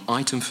research on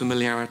item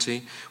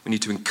familiarity. We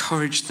need to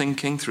encourage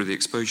thinking through the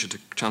exposure to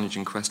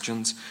challenging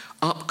questions,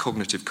 up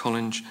cognitive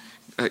challenge,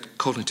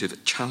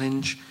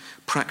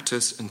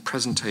 practice and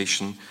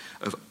presentation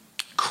of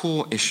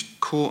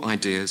core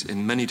ideas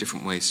in many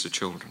different ways to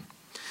children.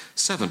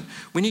 7,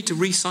 we need to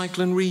recycle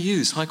and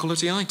reuse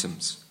high-quality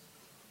items.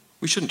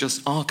 We shouldn't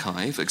just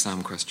archive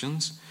exam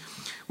questions.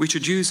 We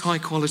should use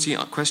high-quality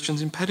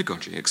questions in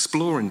pedagogy,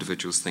 explore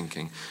individuals'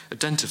 thinking,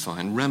 identify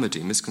and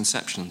remedy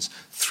misconceptions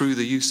through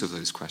the use of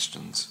those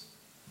questions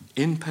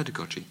in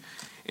pedagogy,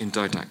 in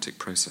didactic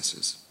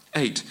processes.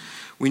 8,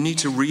 we need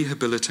to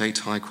rehabilitate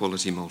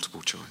high-quality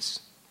multiple choice.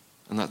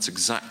 And that's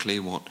exactly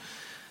what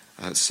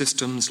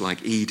systems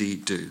like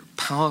ED do.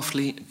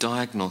 Powerfully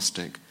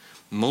diagnostic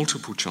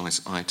multiple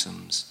choice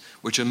items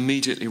which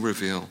immediately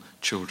reveal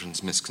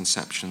children's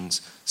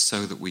misconceptions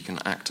so that we can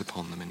act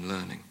upon them in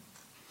learning.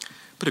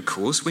 But of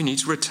course, we need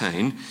to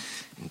retain,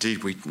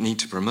 indeed we need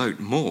to promote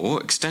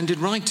more extended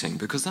writing,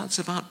 because that's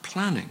about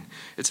planning.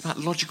 It's about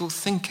logical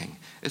thinking.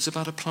 It's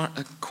about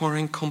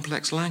acquiring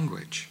complex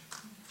language.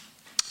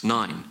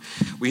 9,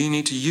 we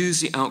need to use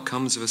the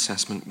outcomes of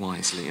assessment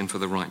wisely and for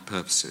the right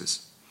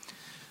purposes.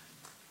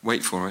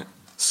 Wait for it.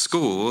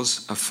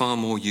 Scores are far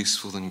more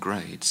useful than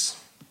grades.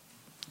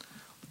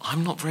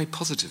 I'm not very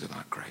positive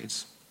about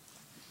grades.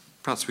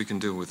 Perhaps we can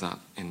deal with that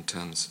in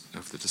terms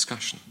of the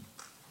discussion.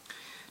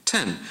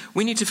 10,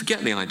 we need to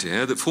forget the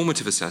idea that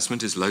formative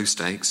assessment is low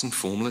stakes and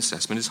formal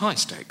assessment is high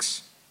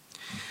stakes.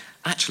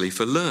 Actually,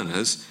 for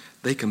learners,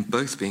 they can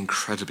both be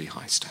incredibly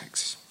high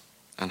stakes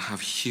and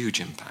have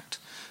huge impact.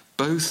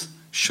 Both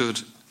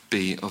should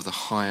be of the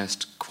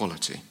highest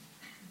quality.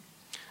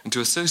 And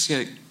to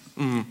associate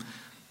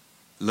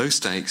low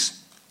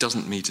stakes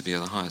doesn't mean to be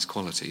of the highest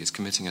quality is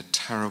committing a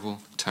terrible,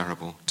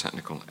 terrible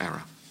technical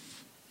error.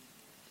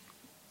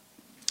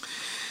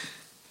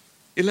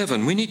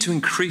 11, we need to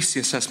increase the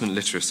assessment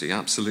literacy,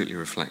 absolutely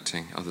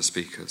reflecting other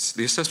speakers.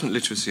 The assessment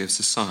literacy of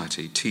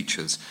society,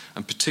 teachers,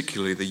 and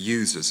particularly the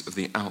users of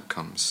the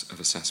outcomes of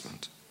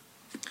assessment.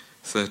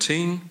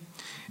 13,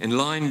 in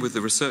line with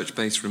the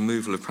research-based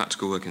removal of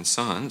practical work in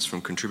science from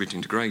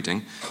contributing to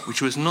grading,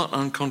 which was not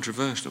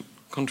uncontroversial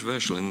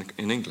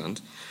in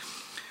England,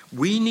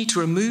 we need to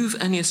remove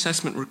any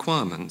assessment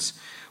requirements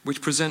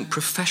which present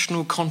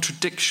professional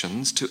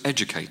contradictions to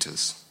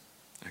educators.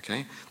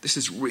 Okay? This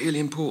is really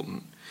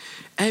important.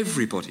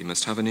 Everybody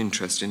must have an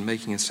interest in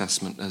making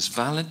assessment as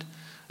valid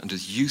and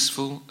as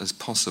useful as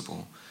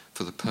possible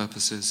for the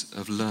purposes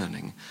of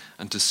learning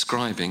and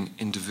describing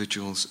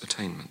individuals'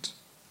 attainment.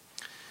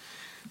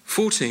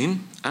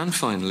 14, and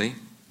finally,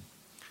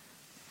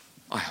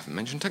 I haven't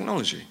mentioned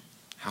technology.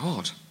 How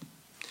odd.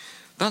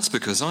 That's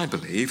because I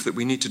believe that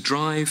we need to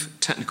drive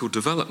technical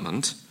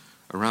development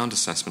around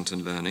assessment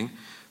and learning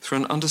through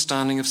an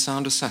understanding of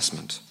sound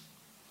assessment,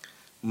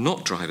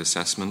 not drive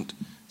assessment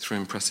through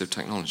impressive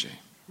technology.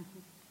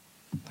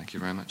 Thank you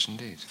very much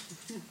indeed.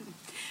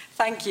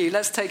 Thank you.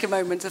 Let's take a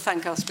moment to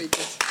thank our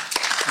speakers.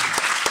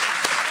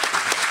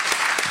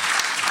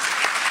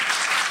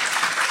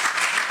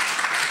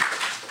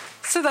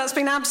 So that's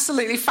been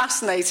absolutely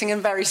fascinating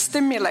and very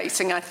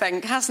stimulating, I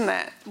think, hasn't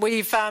it?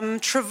 We've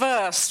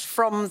traversed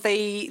from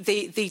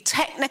the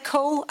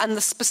technical and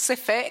the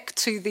specific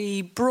to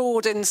the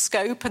broad in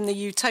scope and the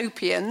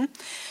utopian,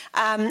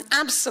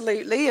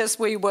 absolutely, as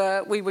we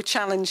were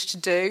challenged to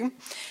do.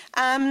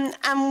 And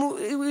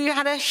we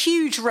had a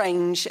huge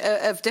range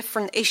of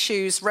different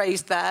issues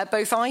raised there,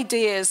 both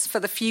ideas for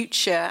the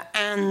future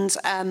and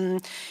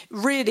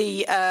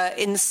really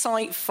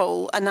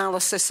insightful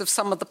analysis of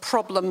some of the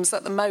problems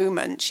at the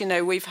moment. You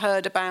know, we've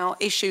heard about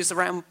issues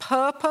around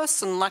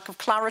purpose and lack of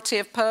clarity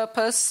of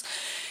purpose,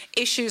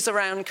 issues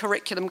around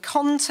curriculum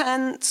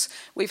content.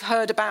 We've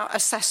heard about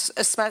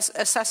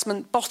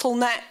assessment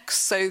bottlenecks,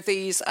 so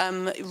these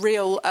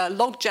real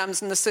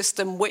logjams in the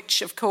system,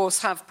 which of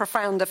course have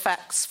profound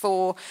effects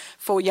for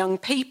young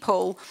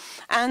people.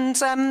 And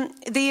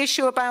the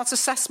issue about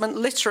assessment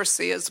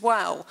literacy as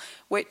well,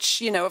 which,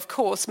 you know, of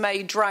course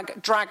may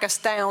drag us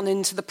down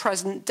into the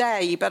present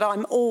day, but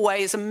I'm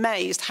always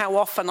amazed how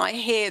often I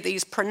hear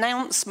these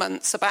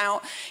pronouncements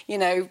about, you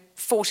know,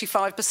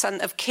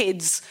 45% of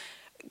kids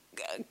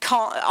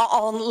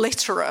aren't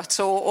literate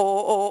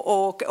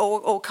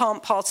or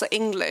can't pass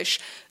English,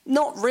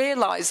 not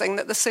realising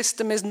that the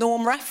system is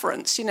norm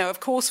reference. You know, of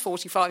course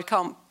 45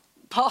 can't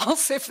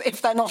pass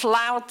if they're not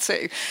allowed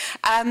to.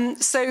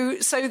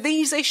 So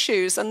these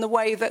issues and the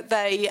way that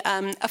they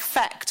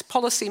affect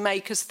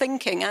policymakers'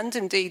 thinking and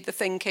indeed the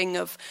thinking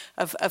of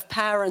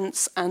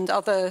parents and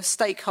other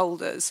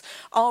stakeholders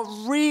are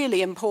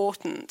really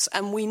important,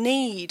 and we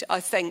need,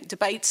 I think,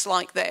 debates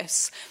like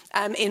this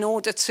in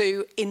order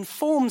to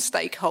inform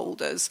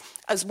stakeholders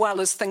as well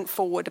as think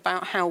forward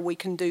about how we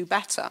can do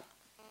better.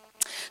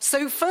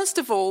 So first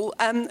of all,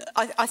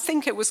 I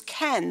think it was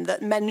Ken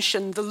that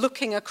mentioned the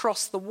looking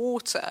across the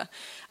water.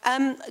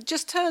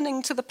 Just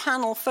turning to the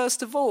panel,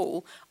 first of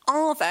all,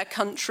 are there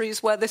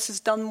countries where this is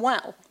done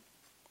well?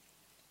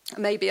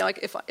 Maybe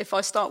if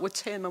I start with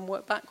Tim and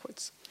work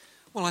backwards.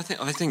 Well, I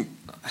think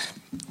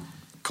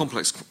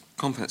complex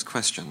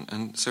question,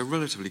 and so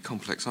relatively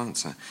complex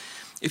answer.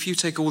 If you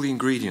take all the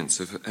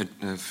ingredients of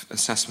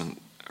assessment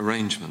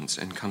arrangements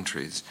in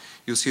countries,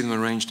 you'll see them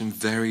arranged in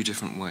very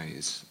different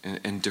ways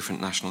in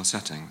different national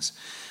settings.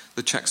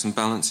 The checks and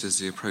balances,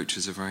 the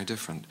approaches are very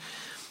different.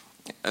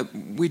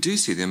 We do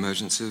see the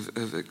emergence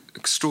of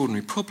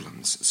extraordinary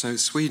problems. So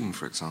Sweden,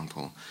 for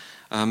example,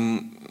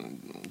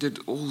 did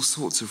all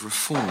sorts of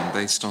reform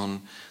based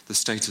on the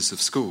status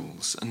of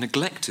schools and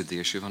neglected the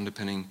issue of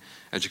underpinning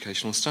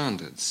educational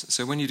standards.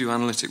 So when you do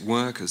analytic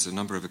work, as a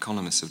number of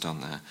economists have done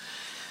there,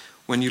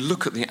 when you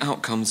look at the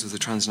outcomes of the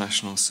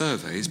transnational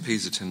surveys,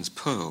 PISA, TIMSS,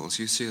 PIRLS,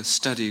 you see a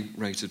steady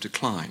rate of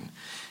decline.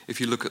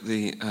 If you look at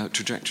the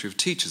trajectory of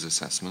teachers'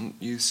 assessment,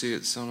 you see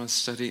it's on a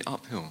steady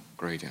uphill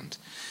gradient.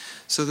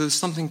 So there's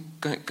something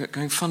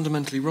going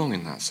fundamentally wrong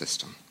in that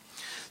system.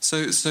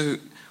 So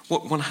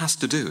what one has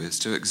to do is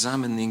to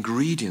examine the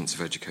ingredients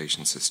of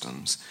education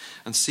systems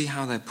and see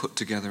how they're put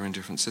together in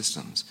different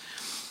systems.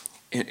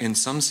 In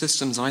some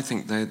systems, I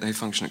think they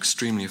function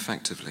extremely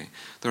effectively.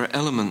 There are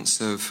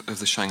elements of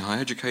the Shanghai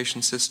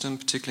education system,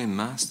 particularly in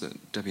maths,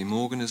 that Debbie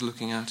Morgan is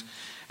looking at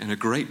in a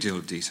great deal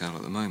of detail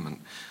at the moment.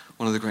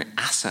 One of the great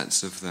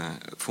assets of the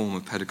form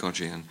of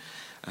pedagogy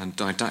and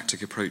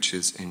didactic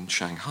approaches in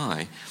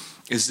Shanghai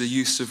is the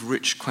use of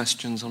rich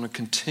questions on a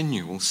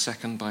continual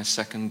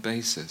second-by-second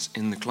basis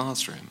in the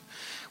classroom,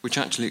 which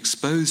actually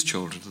expose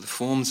children to the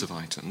forms of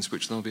items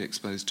which they'll be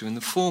exposed to in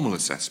the formal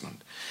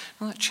assessment.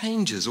 Now that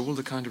changes all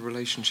the kind of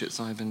relationships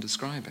I've been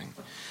describing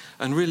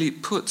and really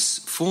puts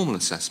formal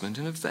assessment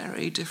in a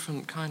very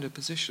different kind of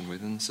position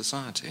within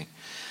society.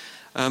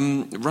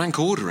 Rank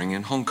ordering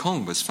in Hong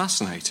Kong was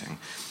fascinating.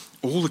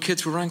 All the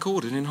kids were rank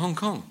ordered in Hong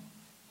Kong.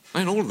 I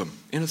mean, all of them,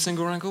 in a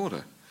single rank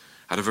order.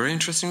 Had a very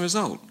interesting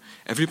result.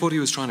 Everybody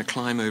was trying to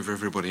climb over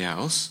everybody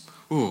else.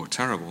 Oh,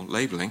 terrible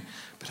labelling.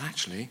 But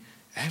actually,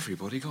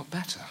 everybody got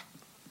better.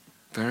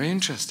 Very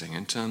interesting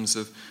in terms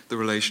of the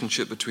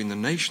relationship between the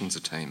nation's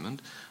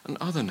attainment and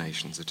other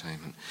nations'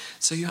 attainment.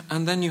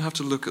 And then you have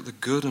to look at the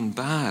good and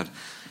bad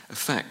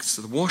effects,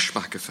 the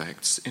washback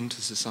effects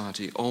into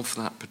society of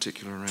that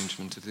particular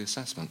arrangement of the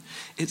assessment.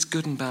 It's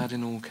good and bad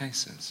in all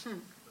cases.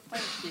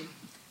 Thank you.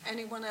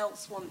 Anyone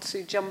else want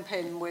to jump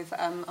in with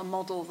a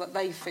model that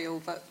they feel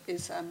that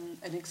is an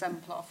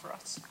exemplar for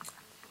us?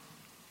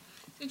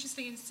 It's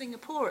interesting in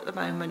Singapore at the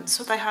moment,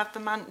 so they have the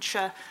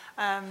mantra,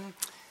 learn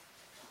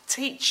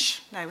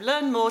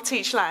more,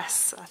 teach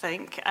less, I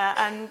think,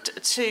 and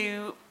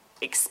to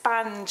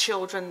expand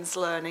children's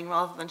learning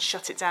rather than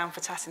shut it down for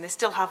testing. They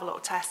still have a lot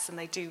of tests and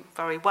they do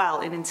very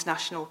well in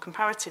international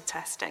comparative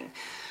testing,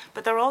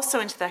 but they're also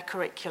into their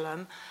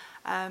curriculum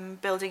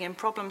building in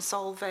problem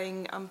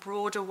solving and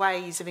broader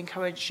ways of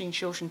encouraging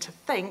children to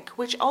think,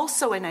 which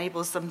also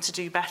enables them to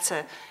do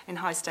better in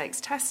high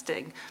stakes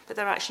testing, but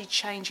they're actually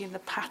changing the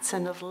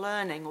pattern of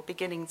learning, or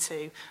beginning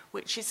to,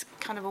 which is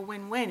kind of a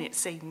win-win, it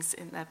seems,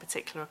 in their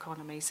particular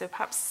economy. So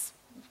perhaps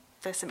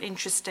there's some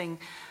interesting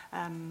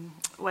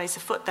ways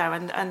afoot there,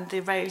 and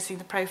they're raising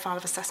the profile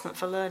of assessment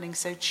for learning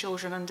so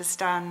children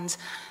understand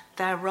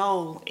their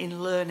role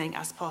in learning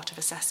as part of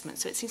assessment.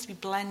 So it seems to be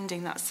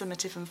blending that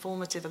summative and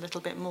formative a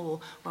little bit more,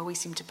 where we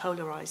seem to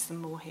polarise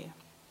them more here.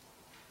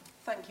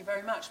 Thank you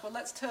very much. Well,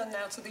 let's turn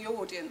now to the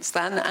audience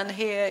then and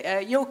hear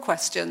your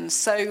questions.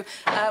 So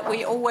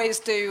we always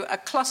do a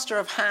cluster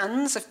of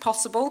hands, if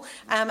possible,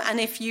 and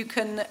if you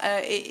can,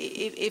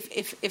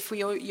 if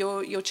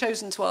you're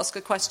chosen to ask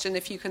a question,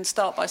 if you can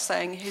start by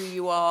saying who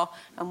you are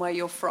and where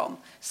you're from.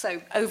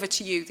 So over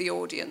to you, the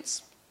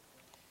audience.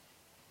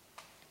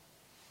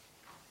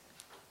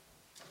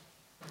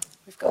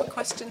 We've got a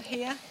question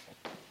here.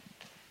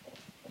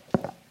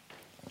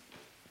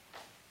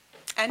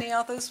 Any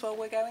others while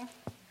we're going?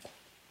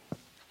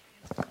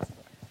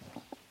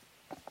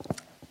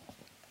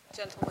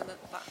 Gentleman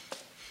at the back.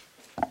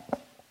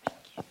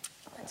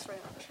 Thanks very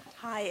much.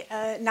 Hi,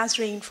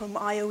 Nazreen from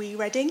IOE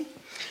Reading.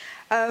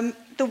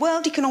 The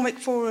World Economic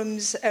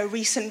Forum's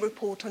recent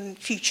report on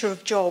future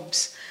of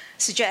jobs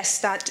suggests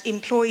that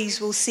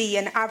employees will see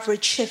an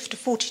average shift of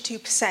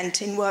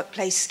 42% in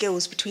workplace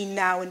skills between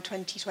now and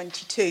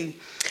 2022.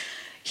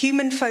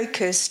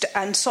 Human-focused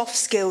and soft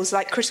skills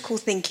like critical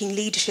thinking,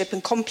 leadership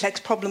and complex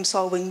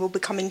problem-solving will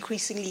become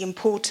increasingly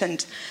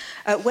important.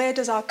 Where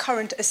does our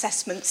current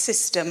assessment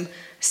system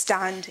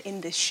stand in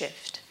this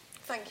shift?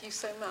 Thank you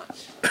so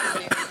much.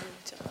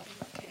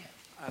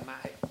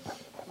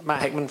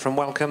 Matt Hickman from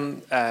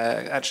Wellcome.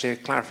 Actually, a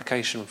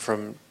clarification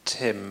from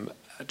Tim.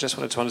 I just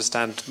wanted to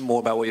understand more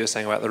about what you were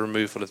saying about the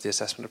removal of the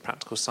assessment of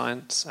practical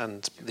science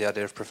and the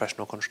idea of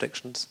professional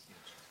contradictions.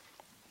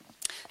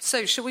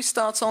 So, shall we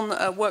start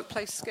on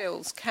workplace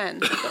skills?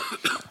 Ken, would you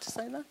like to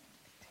say that?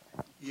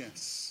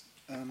 Yes.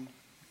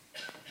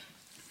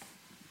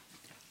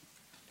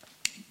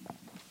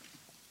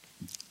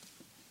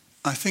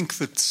 I think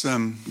that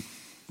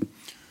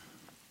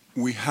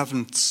we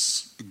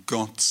haven't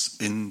got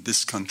in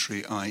this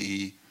country,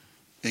 i.e.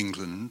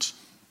 England,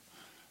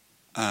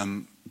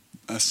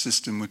 a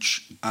system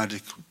which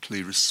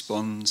adequately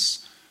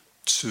responds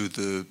to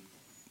the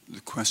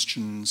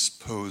questions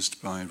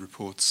posed by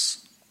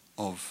reports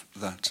of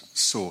that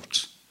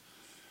sort.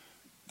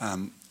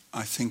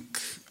 I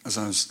think,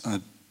 as I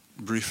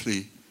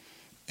briefly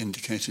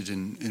indicated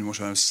in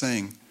what I was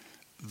saying,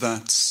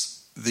 that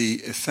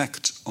the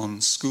effect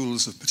on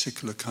schools of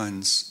particular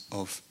kinds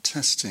of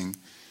testing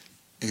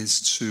is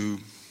to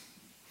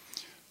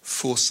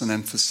force an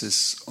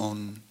emphasis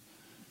on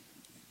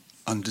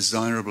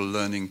undesirable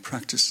learning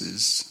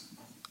practices,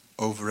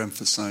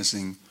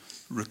 overemphasizing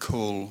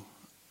recall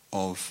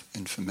of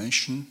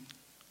information,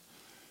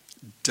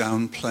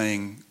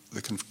 downplaying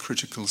the kind of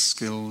critical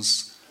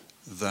skills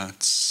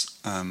that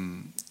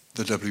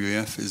the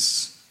WEF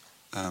is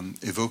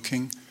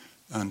evoking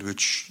and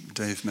which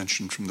Dave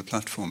mentioned from the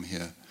platform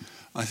here.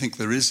 I think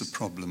there is a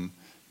problem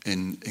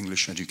in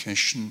English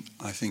education.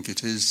 I think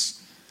it is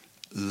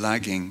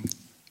lagging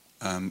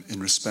in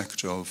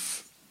respect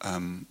of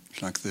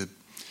like the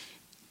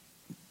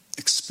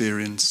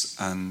experience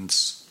and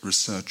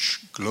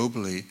research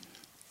globally,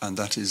 and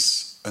that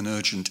is an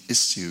urgent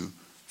issue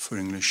for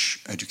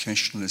English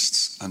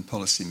educationalists and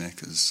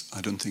policymakers.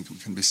 I don't think we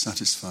can be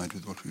satisfied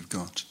with what we've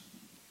got.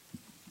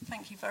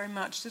 Thank you very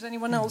much. Did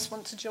anyone else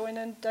want to join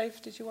in?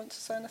 Dave, did you want to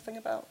say anything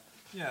about?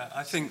 Yeah,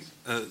 I think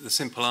the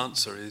simple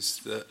answer is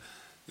that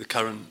the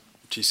current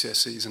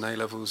GCSEs and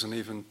A-levels, and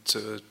even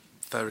to a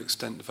fair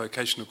extent the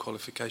vocational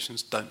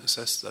qualifications, don't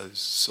assess those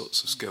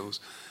sorts of skills,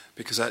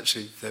 because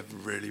actually they're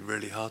really,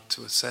 really hard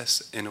to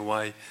assess in a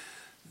way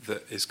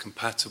that is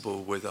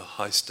compatible with a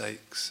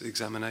high-stakes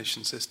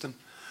examination system.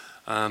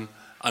 And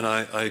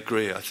I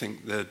agree. I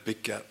think the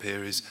big gap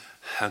here is,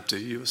 how do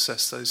you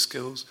assess those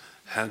skills?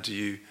 How do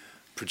you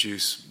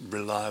produce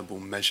reliable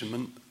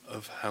measurement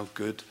of how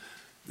good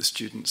the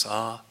students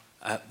are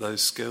at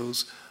those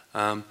skills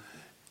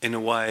in a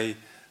way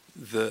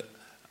that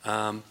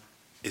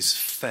is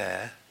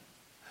fair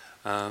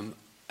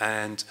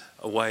and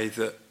a way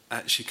that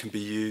actually can be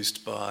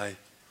used by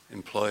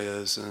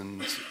employers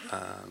and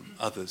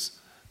others.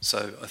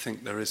 So I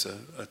think there is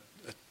a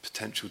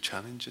potential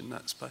challenge in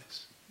that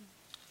space.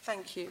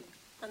 Thank you.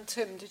 And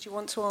Tim, did you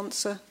want to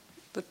answer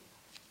the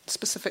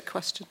specific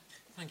question?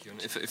 Thank you.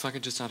 And if I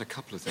could just add a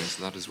couple of things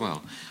to that as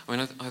well. I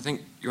mean, I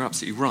think you're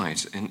absolutely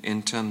right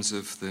in terms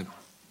of the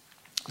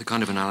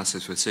kind of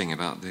analysis we're seeing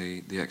about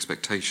the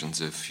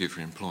expectations of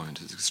future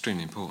employment. It's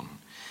extremely important.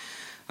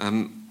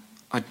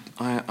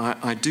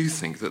 I do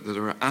think that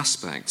there are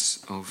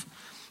aspects of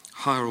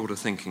higher order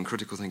thinking,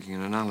 critical thinking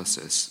and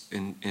analysis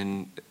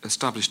in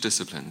established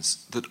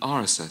disciplines that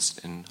are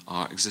assessed in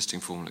our existing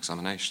formal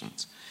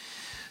examinations.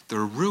 There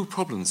are real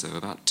problems, though,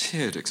 about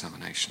tiered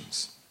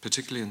examinations,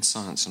 particularly in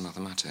science and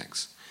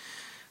mathematics.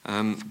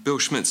 Bill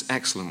Schmidt's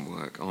excellent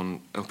work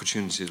on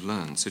opportunity to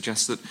learn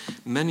suggests that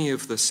many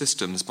of the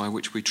systems by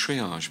which we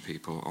triage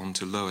people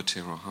onto lower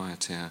tier or higher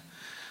tier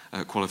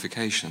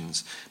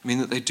qualifications mean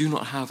that they do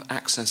not have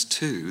access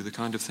to the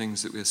kind of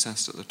things that we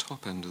assessed at the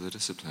top end of the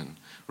discipline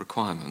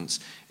requirements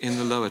in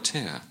the lower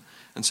tier.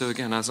 And so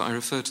again, as I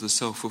refer to the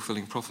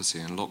self-fulfilling prophecy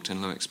and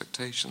locked-in low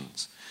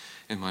expectations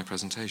in my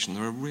presentation,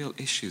 there are real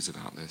issues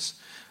about this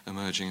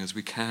emerging as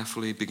we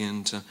carefully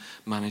begin to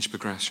manage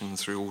progression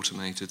through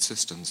automated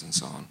systems and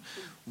so on.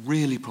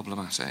 Really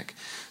problematic.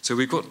 So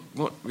we've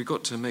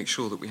got to make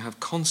sure that we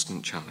have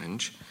constant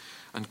challenge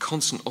and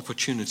constant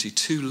opportunity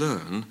to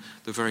learn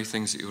the very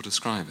things that you're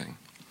describing.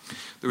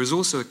 There is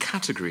also a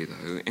category,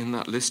 though, in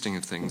that listing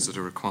of things that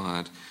are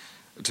required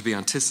to be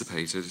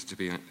anticipated, to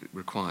be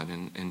required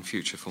in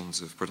future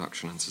forms of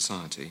production and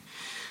society,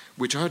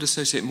 which I would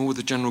associate more with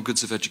the general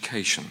goods of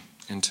education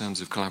in terms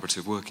of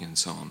collaborative working and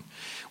so on,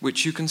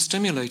 which you can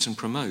stimulate and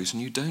promote,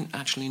 and you don't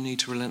actually need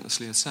to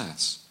relentlessly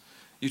assess.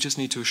 You just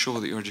need to assure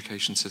that your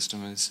education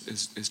system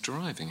is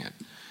deriving it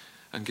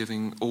and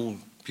giving all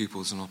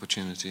pupils an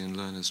opportunity and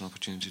learners an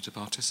opportunity to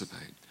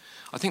participate.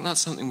 I think that's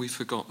something we've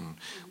forgotten.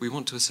 We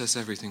want to assess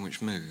everything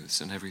which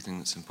moves and everything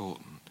that's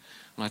important,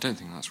 and I don't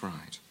think that's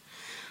right.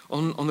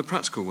 On the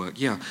practical work,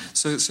 yeah,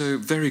 so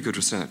very good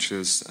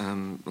researchers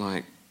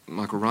like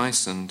Michael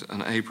Rice and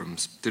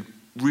Abrams did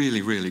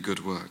really, really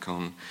good work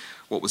on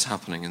what was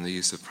happening in the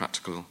use of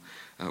practical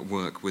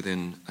work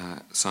within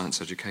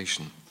science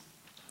education.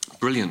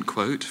 Brilliant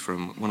quote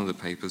from one of the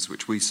papers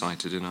which we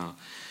cited in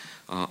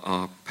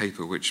our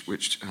paper, which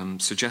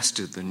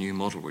suggested the new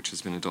model which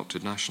has been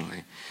adopted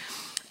nationally.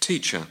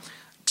 Teacher,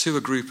 to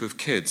a group of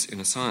kids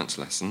in a science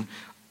lesson,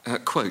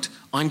 quote,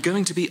 "I'm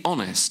going to be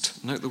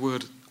honest," note the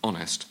word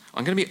honest,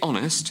 "I'm going to be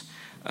honest,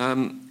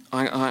 I'm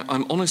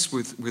honest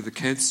with the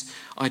kids.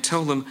 I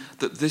tell them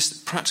that this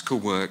practical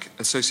work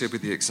associated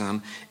with the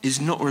exam is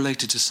not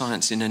related to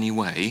science in any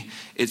way.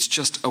 It's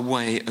just a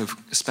way of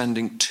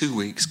spending 2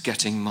 weeks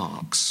getting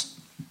marks."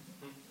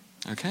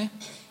 Okay?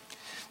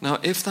 Now,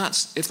 if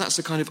that's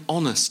the kind of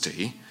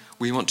honesty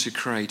we want to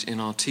create in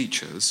our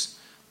teachers,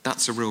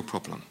 that's a real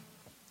problem.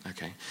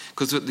 Okay?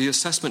 Because the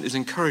assessment is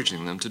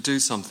encouraging them to do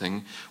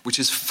something which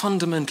is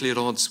fundamentally at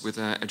odds with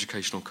their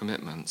educational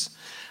commitments.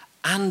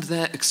 And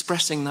they're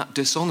expressing that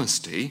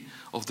dishonesty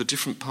of the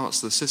different parts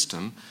of the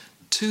system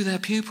to their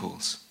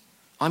pupils.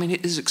 I mean,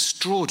 it is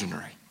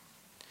extraordinary.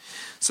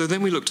 So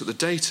then we looked at the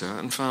data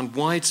and found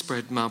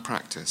widespread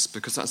malpractice,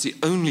 because that's the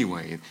only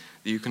way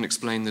that you can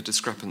explain the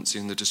discrepancy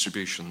in the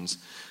distributions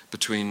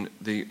between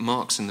the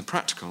marks in the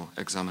practical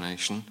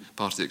examination,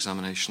 part of the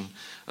examination,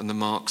 and the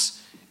marks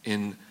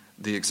in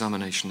the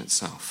examination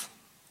itself.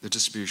 The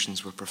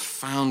distributions were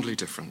profoundly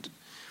different.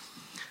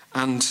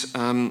 And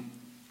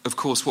of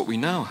course, what we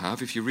now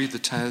have, if you read the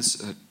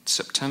TES,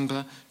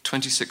 September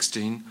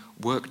 2016,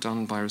 work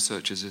done by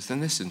researchers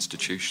within this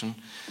institution,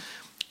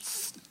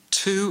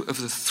 2 of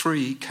the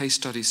 3 case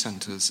study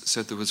centres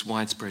said there was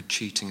widespread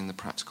cheating in the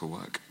practical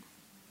work.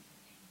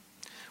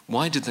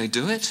 Why did they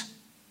do it?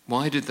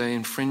 Why did they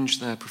infringe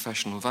their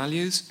professional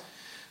values?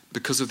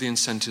 Because of the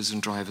incentives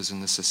and drivers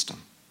in the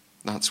system.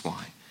 That's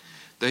why.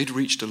 They'd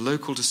reached a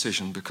local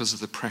decision because of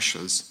the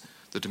pressures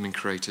that had been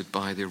created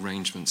by the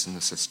arrangements in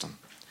the system.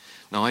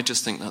 Now, I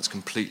just think that's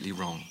completely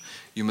wrong.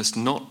 You must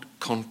not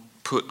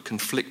put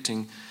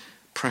conflicting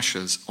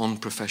pressures on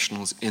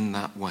professionals in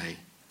that way.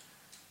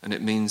 And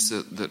it means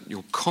that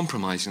you're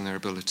compromising their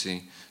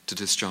ability to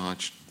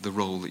discharge the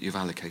role that you've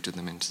allocated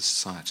them into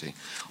society.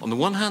 On the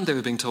one hand, they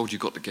were being told you've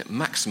got to get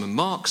maximum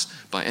marks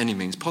by any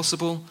means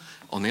possible.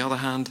 On the other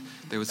hand,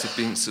 they were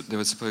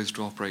supposed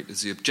to operate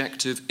as the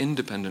objective,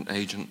 independent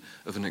agent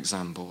of an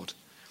exam board.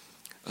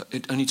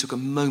 It only took a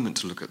moment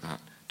to look at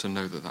that to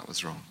know that that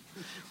was wrong.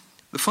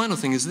 The final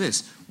thing is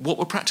this: what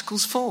were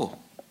practicals for?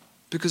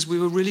 Because we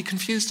were really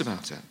confused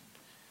about it.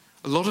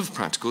 A lot of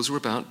practicals were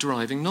about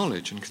deriving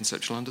knowledge and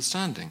conceptual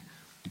understanding.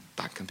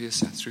 That can be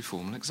assessed through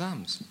formal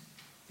exams.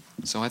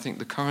 So I think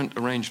the current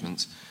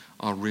arrangements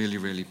are really,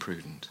 really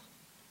prudent.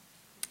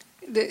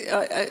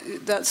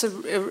 That's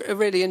a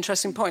really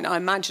interesting point. I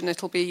imagine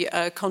it'll be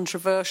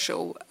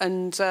controversial,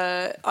 and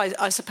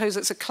I suppose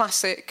it's a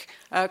classic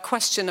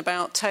question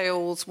about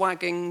tails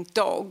wagging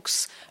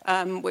dogs,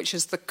 which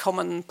is the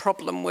common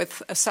problem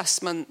with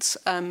assessment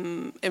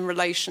in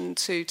relation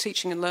to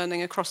teaching and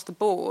learning across the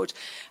board.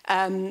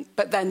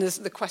 But then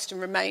the question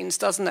remains,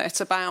 doesn't it,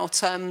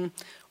 about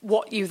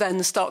what you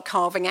then start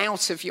carving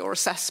out of your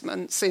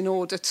assessments in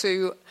order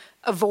to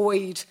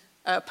avoid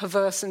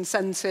perverse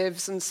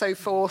incentives and so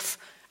forth,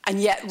 and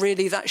yet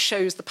really that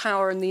shows the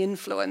power and the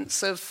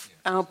influence of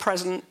our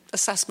present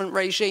assessment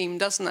regime,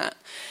 doesn't it?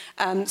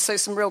 So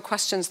some real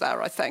questions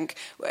there, I think.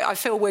 I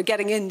feel we're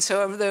getting into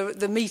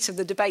the meat of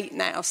the debate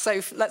now, so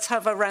let's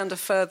have a round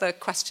of further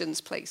questions,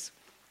 please.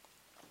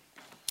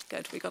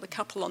 Good, we've got a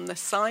couple on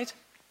this side,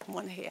 and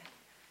one here.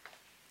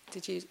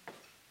 Did you...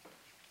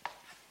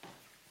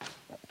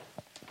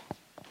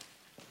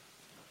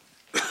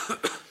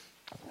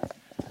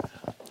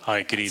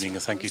 Hi, good evening,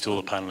 and thank you to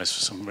all the panellists for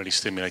some really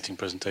stimulating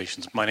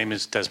presentations. My name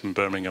is Desmond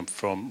Birmingham,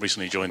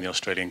 recently joined the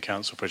Australian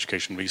Council for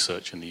Education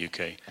Research in the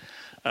UK.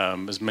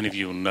 As many of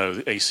you will know,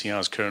 the ACR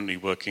is currently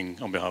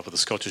working on behalf of the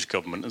Scottish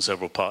Government and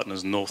several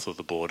partners north of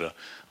the border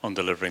on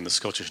delivering the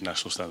Scottish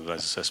National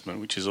Standardised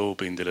Assessment, which is all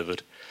being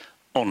delivered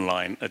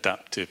online,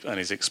 adaptive, and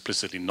is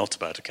explicitly not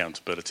about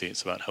accountability.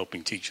 It's about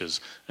helping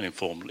teachers and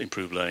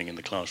improve learning in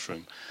the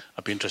classroom.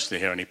 I'd be interested to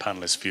hear any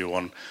panellists' view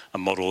on a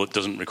model that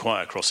doesn't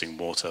require crossing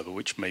water, but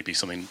which may be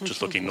something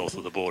just looking north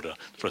of the border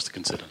for us to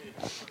consider.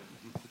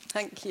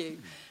 Thank you.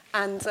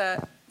 And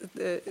the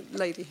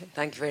lady here.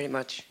 Thank you very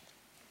much.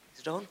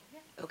 Is it on?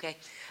 Yeah. Okay.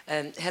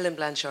 Helen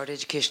Blanchard,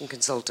 Education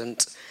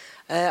Consultant.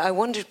 I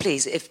wondered,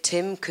 please, if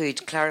Tim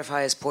could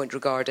clarify his point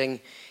regarding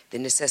the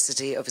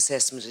necessity of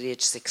assessment at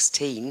age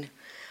 16,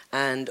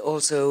 and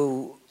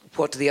also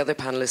what do the other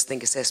panellists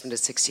think assessment at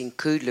 16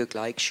 could look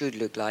like, should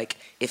look like,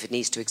 if it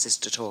needs to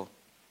exist at all.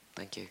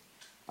 Thank you.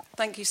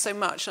 Thank you so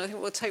much. I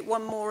think we'll take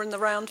one more in the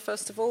round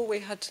first of all. We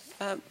had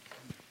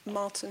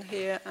Martin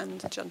here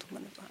and a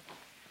gentleman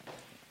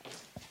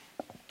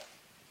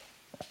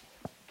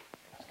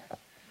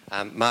at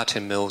that.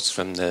 Martin Mills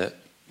from the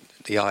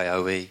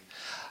IOE.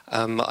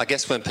 I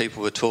guess when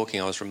people were talking,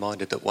 I was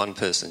reminded that one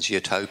person's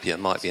utopia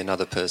might be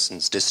another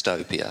person's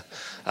dystopia.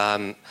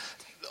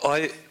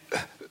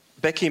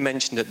 Becky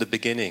mentioned at the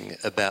beginning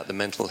about the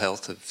mental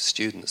health of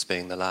students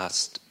being the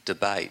last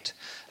debate,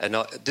 and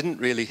I didn't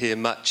really hear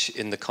much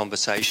in the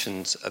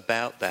conversations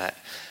about that.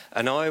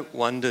 And I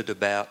wondered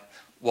about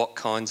what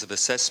kinds of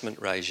assessment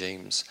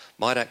regimes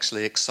might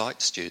actually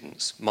excite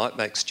students, might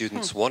make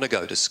students want to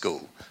go to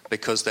school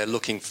because they're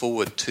looking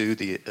forward to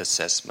the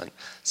assessment.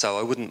 So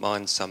I wouldn't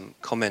mind some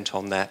comment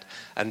on that,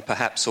 and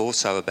perhaps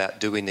also about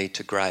do we need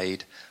to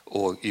grade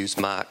or use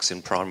marks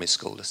in primary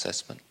school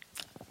assessment.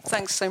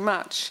 Thanks so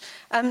much.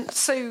 First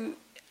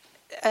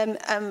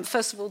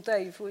of all,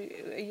 Dave,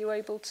 are you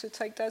able to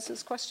take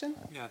Des's question?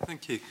 Yeah,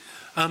 thank you.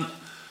 I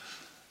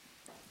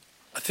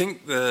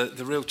think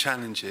the real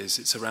challenge is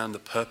it's around the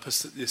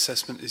purpose that the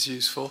assessment is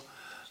used for,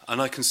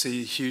 and I can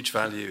see huge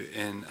value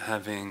in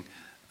having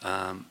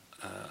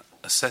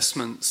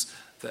assessments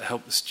that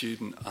help the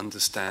student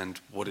understand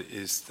what it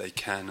is they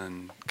can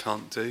and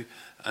can't do,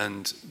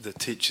 and the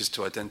teachers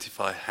to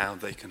identify how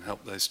they can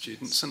help those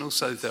students, and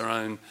also their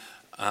own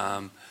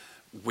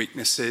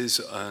weaknesses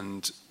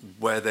and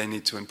where they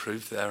need to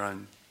improve their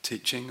own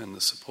teaching and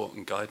the support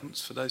and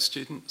guidance for those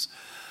students.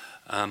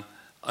 I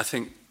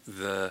think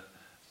the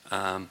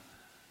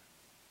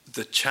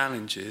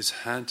challenge is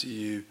how do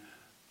you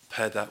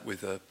pair that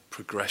with a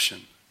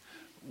progression?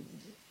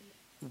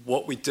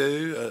 What we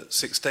do at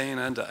 16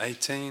 and at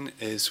 18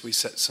 is we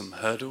set some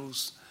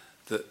hurdles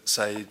that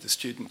say the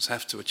students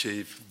have to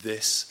achieve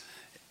this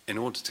in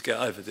order to get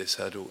over this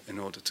hurdle, in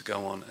order to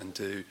go on and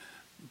do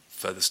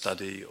further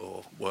study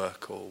or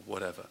work or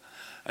whatever.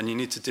 And you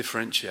need to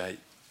differentiate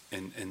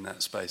in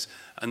that space.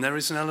 And there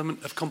is an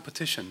element of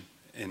competition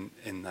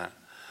in that.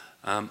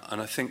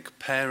 And I think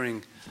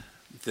pairing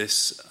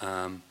this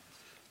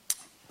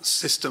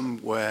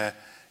system where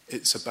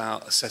it's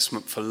about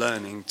assessment for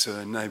learning to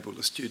enable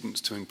the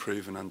students to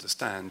improve and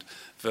understand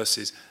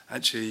versus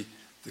actually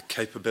the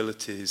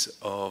capabilities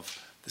of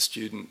the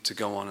student to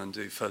go on and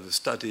do further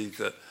study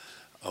that,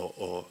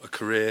 or a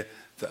career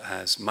that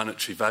has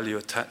monetary value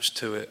attached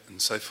to it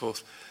and so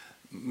forth,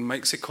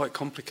 makes it quite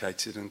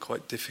complicated and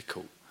quite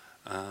difficult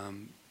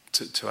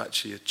to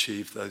actually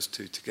achieve those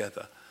two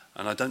together.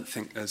 And I don't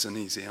think there's an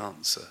easy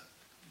answer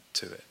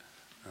to it.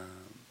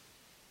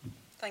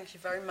 Thank you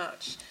very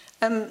much.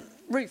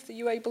 Ruth, are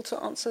you able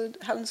to answer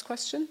Helen's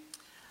question?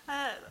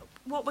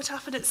 What would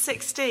happen at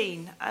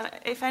 16?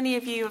 If any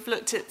of you have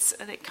looked at,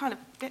 and it kind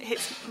of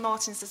hits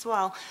Martin's as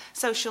well,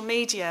 social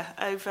media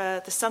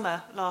over the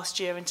summer last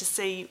year, and to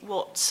see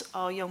what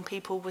our young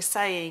people were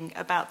saying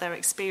about their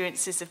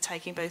experiences of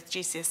taking both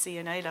GCSE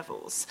and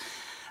A-levels.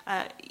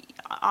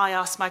 I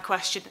asked my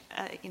question,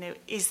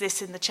 is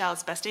this in the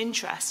child's best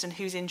interest, and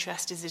whose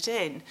interest is it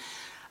in?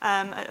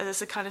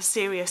 As a kind of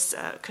serious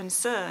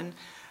concern.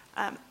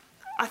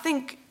 I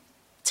think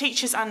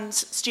teachers and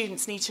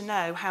students need to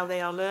know how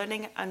they are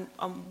learning and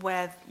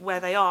where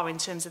they are in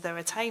terms of their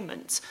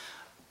attainment,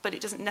 but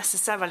it doesn't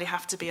necessarily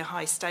have to be a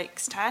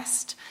high-stakes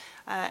test.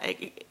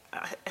 I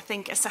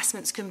think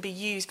assessments can be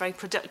used very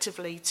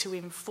productively to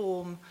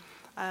inform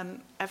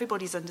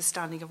everybody's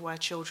understanding of where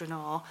children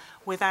are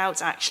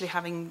without actually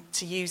having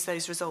to use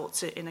those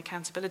results in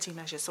accountability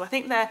measures. So I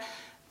think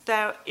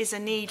there is a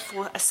need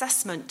for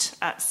assessment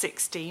at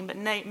 16, but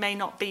may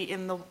not be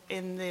in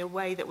the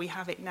way that we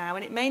have it now,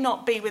 and it may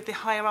not be with the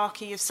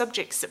hierarchy of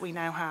subjects that we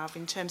now have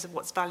in terms of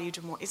what's valued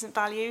and what isn't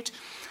valued.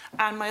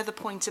 And my other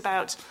point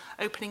about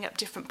opening up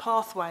different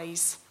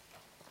pathways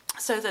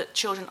so that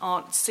children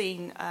aren't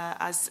seen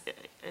as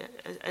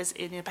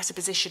in a better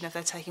position if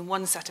they're taking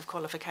one set of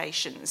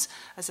qualifications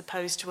as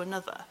opposed to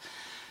another.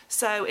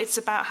 So it's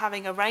about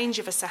having a range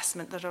of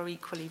assessment that are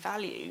equally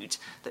valued,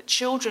 that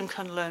children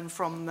can learn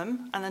from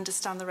them and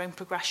understand their own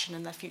progression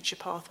and their future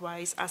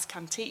pathways, as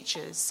can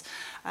teachers.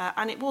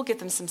 And it will give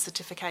them some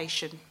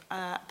certification.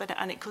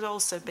 And it could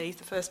also be,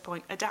 the first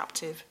point,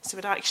 adaptive. So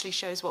it actually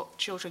shows what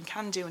children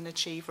can do and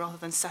achieve rather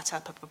than set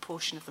up a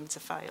proportion of them to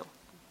fail.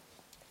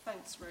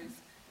 Thanks,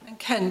 Ruth. And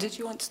Ken, did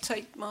you want to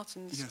take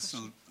Martin's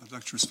question? I'd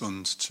like to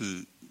respond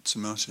to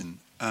Martin.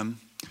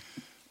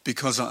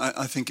 Because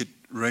I think it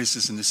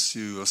raises an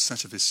issue or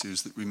set of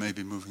issues that we may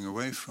be moving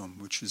away from,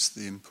 which is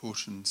the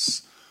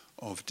importance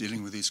of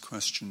dealing with these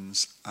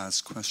questions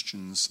as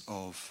questions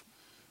of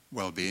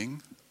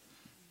well-being,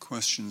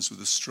 questions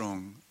with a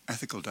strong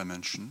ethical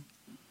dimension,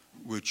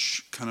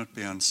 which cannot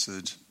be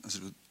answered as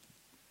it would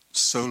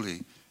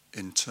solely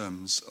in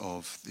terms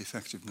of the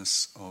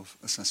effectiveness of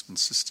assessment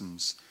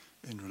systems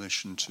in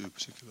relation to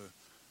particular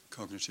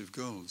cognitive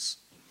goals.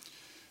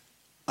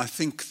 I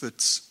think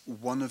that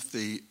one of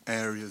the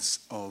areas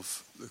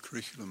of the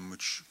curriculum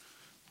which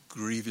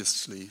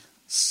grievously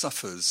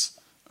suffers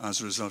as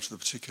a result of the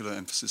particular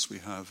emphasis we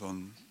have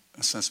on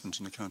assessment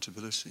and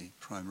accountability,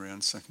 primary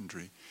and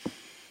secondary,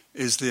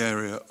 is the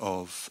area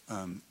of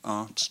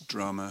art,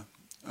 drama,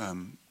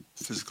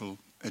 physical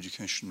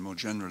education more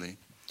generally.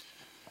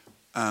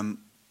 I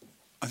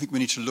think we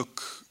need to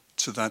look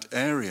to that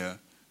area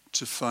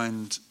to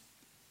find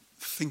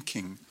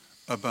thinking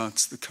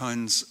about the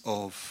kinds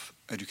of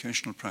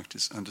educational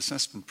practice and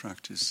assessment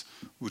practice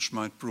which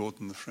might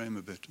broaden the frame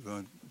a bit of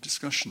our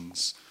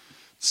discussions.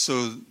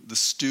 So the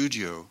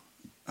studio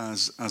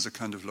as a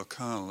kind of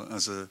locale,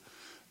 as a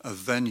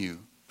venue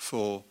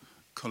for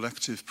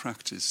collective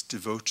practice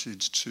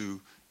devoted to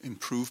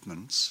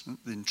improvements,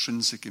 the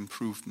intrinsic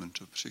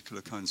improvement of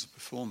particular kinds of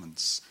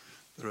performance.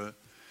 There are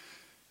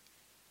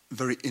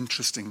very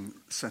interesting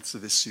sets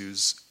of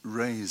issues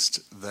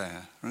raised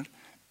there, right?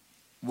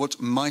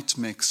 What might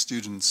make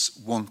students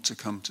want to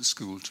come to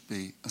school to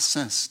be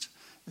assessed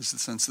is the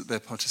sense that they're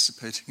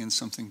participating in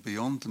something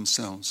beyond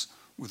themselves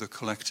with a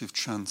collective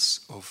chance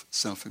of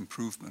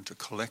self-improvement, a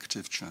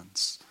collective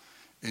chance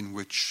in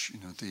which,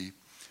 the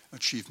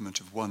achievement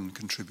of one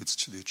contributes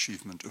to the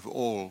achievement of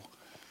all.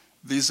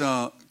 These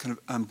are kind of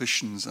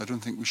ambitions I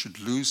don't think we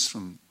should lose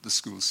from the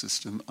school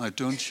system. I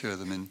don't hear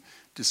them in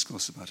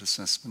discourse about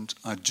assessment.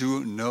 I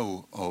do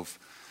know of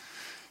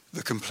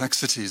the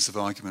complexities of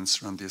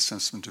arguments around the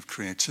assessment of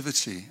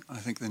creativity. I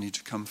think they need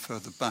to come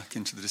further back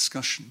into the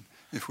discussion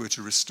if we're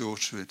to restore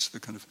to it the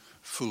kind of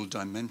full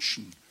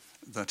dimension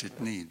that it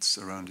needs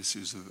around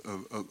issues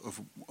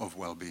of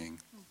well-being.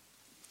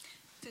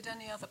 Did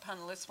any other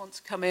panellists want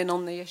to come in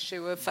on the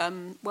issue of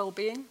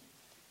well-being?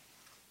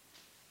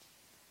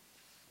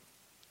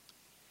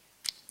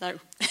 No.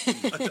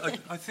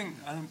 I think,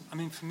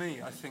 for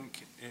me, I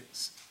think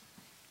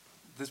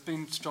there's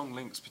been strong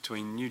links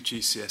between new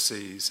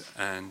GCSEs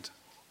and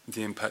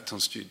the impact on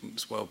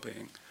students'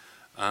 well-being.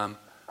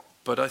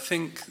 But I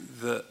think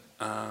that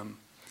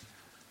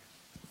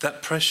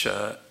that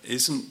pressure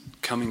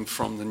isn't coming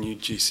from the new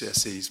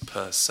GCSEs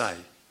per se.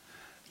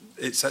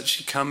 It's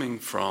actually coming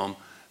from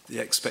the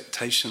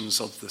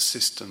expectations of the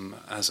system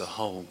as a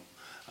whole,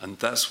 and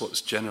that's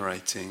what's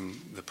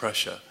generating the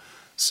pressure.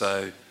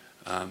 So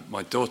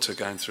my daughter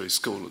going through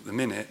school at the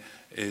minute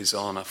is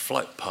on a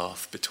flight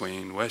path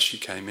between where she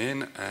came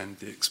in and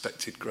the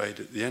expected grade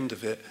at the end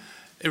of it,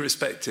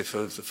 irrespective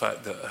of the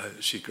fact that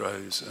she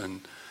grows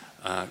and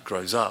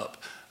grows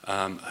up.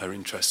 Her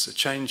interests are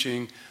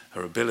changing,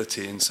 her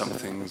ability in some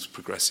things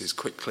progresses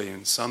quickly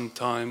and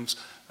sometimes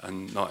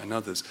and not in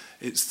others.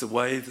 It's the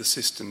way the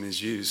system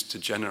is used to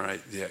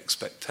generate the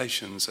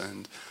expectations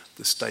and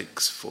the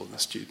stakes for the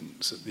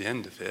students at the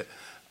end of it,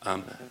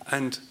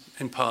 and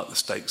in part the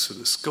stakes for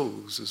the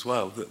schools as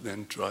well, that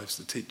then drives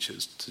the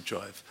teachers to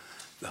drive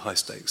the high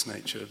stakes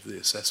nature of the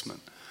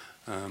assessment.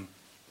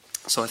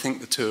 So I think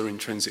the two are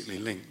intrinsically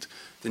linked.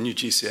 The new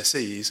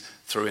GCSEs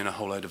threw in a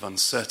whole load of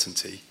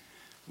uncertainty,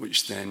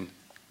 which then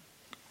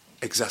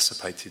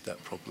exacerbated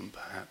that problem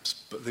perhaps,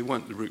 but they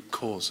weren't the root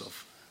cause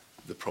of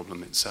the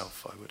problem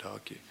itself, I would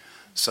argue.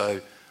 So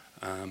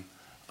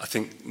I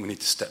think we need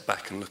to step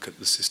back and look at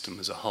the system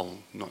as a whole,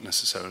 not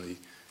necessarily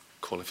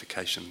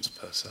qualifications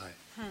per se.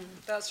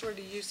 That's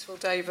really useful,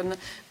 Dave, and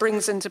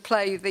brings into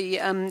play the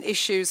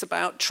issues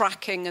about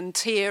tracking and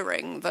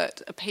tiering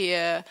that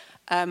appear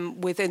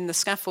within the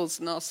scaffolds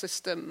in our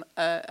system,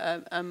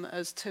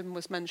 as Tim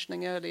was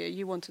mentioning earlier.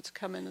 You wanted to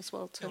come in as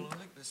well, Tim. Yeah, well,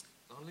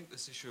 I'll link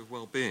this issue of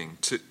well-being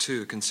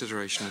to a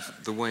consideration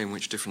of the way in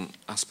which different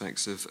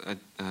aspects of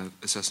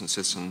assessment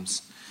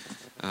systems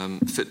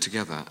fit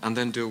together, and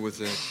then deal with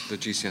the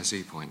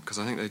GCSE point, because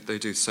I think they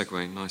do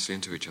segue nicely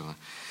into each other.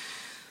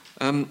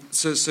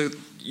 So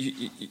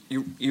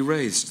you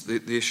raised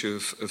the issue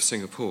of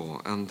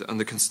Singapore and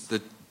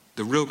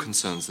the real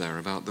concerns there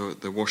about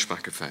the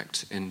washback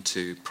effect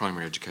into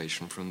primary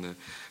education from the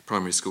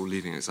primary school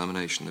leaving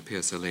examination, the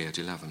PSLE at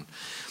 11.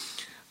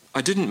 I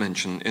didn't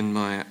mention in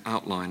my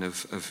outline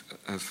of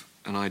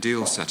an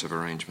ideal set of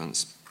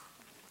arrangements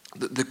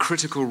the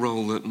critical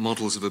role that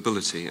models of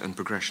ability and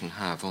progression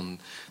have on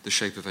the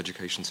shape of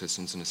education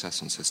systems and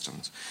assessment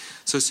systems.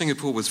 So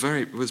Singapore was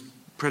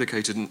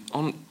predicated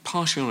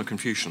partially on a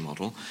Confucian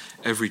model,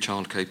 every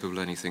child capable of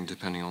anything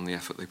depending on the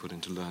effort they put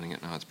into learning it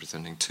and how it's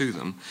presenting to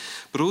them,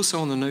 but also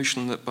on the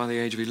notion that by the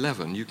age of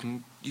 11 you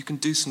can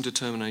do some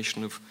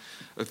determination of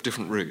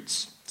different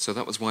routes. So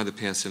that was why the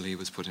PSLE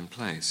was put in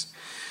place.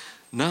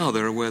 Now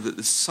they're aware that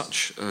there's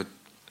such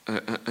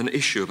an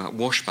issue about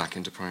washback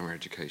into primary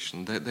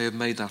education. They have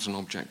made that an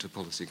object of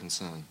policy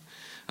concern,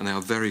 and they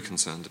are very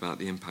concerned about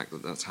the impact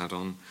that that's had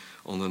on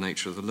the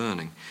nature of the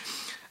learning.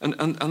 And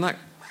that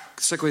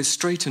segues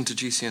straight into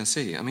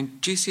GCSE. I mean,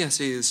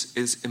 GCSE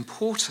is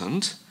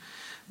important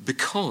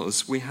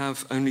because we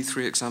have only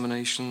 3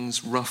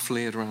 examinations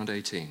roughly at around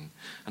 18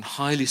 and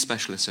highly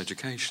specialist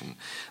education.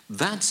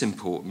 That's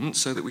important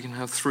so that we can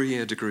have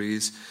 3-year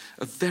degrees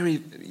of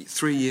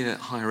 3-year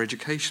higher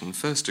education,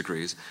 first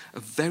degrees,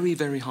 of very,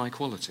 very high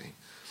quality.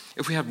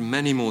 If we had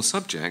many more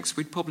subjects,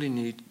 we'd probably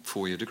need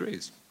 4-year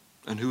degrees.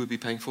 And who would be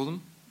paying for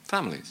them?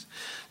 Families.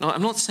 Now,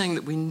 I'm not saying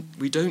that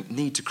we don't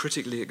need to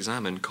critically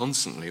examine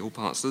constantly all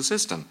parts of the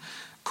system.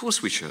 Of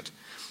course we should.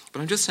 But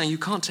I'm just saying you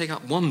can't take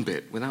up one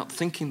bit without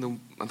thinking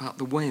about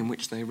the way in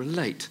which they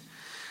relate.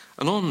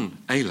 And on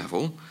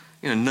A-level,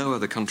 no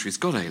other country's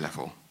got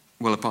A-level,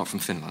 well, apart from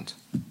Finland,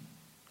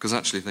 because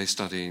actually they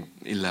study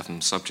 11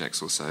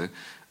 subjects or so,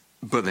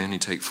 but they only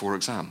take 4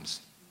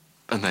 exams,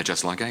 and they're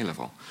just like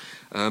A-level.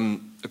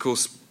 Of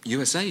course,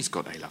 USA's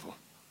got A-level,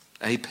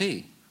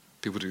 AP.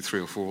 People do 3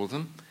 or 4 of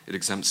them. It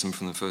exempts them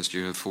from the first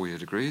year of 4-year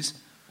degrees.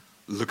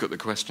 Look at the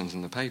questions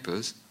in the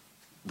papers.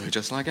 They're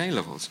just like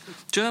A-levels.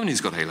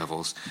 Germany's got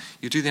A-levels.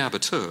 You do the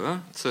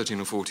Abitur,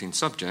 13 or 14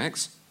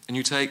 subjects, and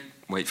you take,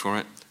 wait for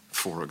it,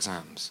 4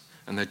 exams.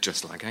 And they're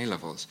just like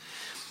A-levels.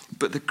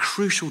 But the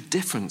crucial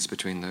difference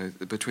between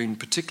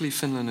particularly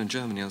Finland and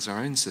Germany as our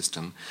own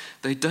system,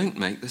 they don't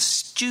make the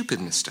stupid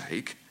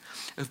mistake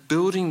of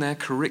building their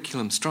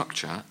curriculum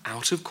structure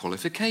out of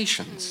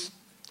qualifications.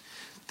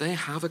 They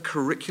have a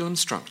curriculum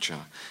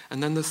structure,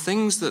 and then the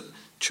things that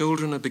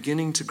children are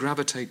beginning to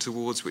gravitate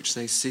towards, which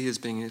they see as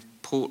being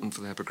important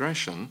for their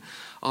progression,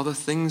 are the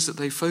things that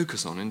they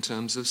focus on in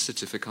terms of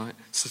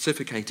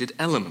certificated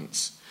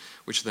elements,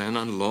 which then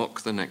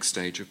unlock the next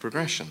stage of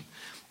progression.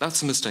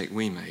 That's a mistake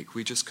we make.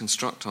 We just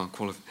construct our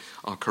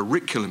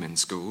curriculum in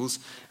schools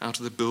out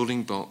of the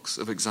building blocks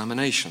of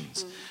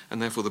examinations,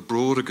 and therefore the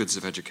broader goods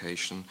of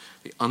education,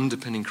 the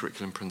underpinning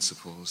curriculum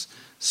principles,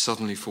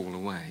 suddenly fall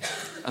away.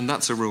 And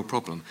that's a real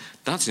problem.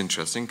 That's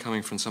interesting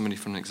coming from somebody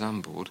from an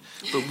exam board,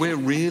 but we're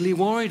really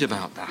worried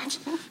about that,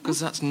 because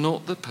that's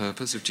not the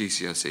purpose of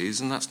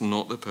GCSEs, and that's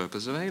not the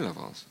purpose of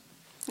A-levels.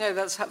 No,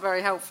 that's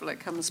very helpful. It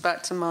comes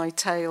back to my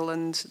tail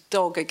and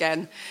dog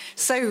again.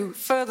 So,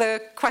 further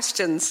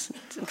questions?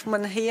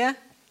 Gentleman here,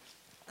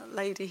 a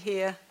lady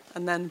here,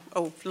 and then,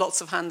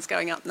 lots of hands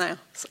going up now.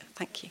 So,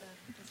 thank you.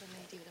 There's a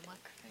lady with a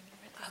microphone.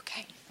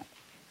 Okay.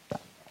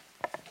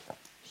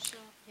 Sure,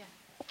 yeah.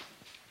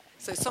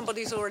 So,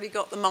 somebody's already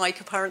got the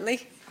mic,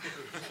 apparently.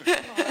 All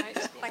right,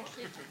 thank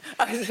you.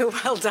 Oh,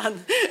 well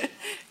done.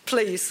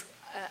 Please.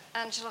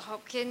 Angela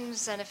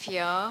Hopkins,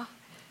 NFER.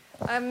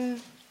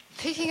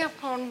 Picking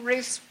up on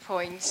Ruth's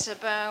point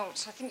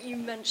about, I think you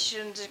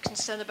mentioned a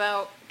concern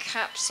about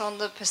caps on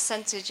the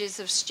percentages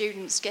of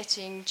students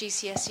getting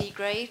GCSE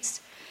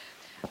grades.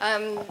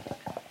 And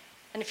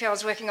if I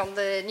was working on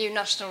the new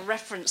national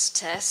reference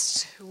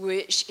test,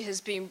 which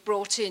has been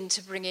brought in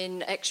to bring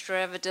in extra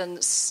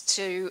evidence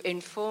to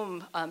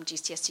inform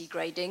GCSE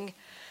grading,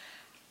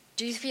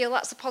 do you feel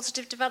that's a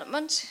positive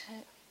development?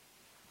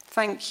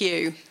 Thank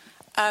you.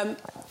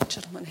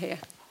 Gentleman here.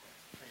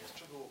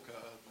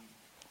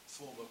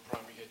 Former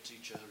primary head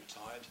teacher,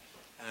 retired,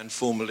 and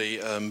formerly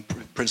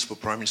principal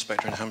primary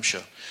inspector in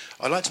Hampshire.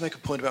 I'd like to make a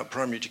point about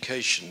primary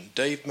education.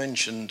 Dave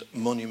mentioned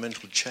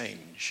monumental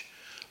change.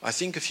 I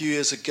think a few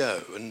years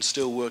ago, and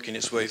still working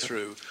its way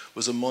through,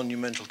 was a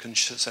monumental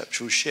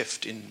conceptual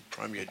shift in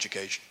primary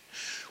education,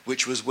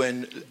 which was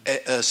when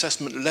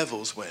assessment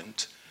levels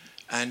went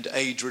and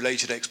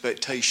age-related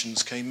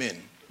expectations came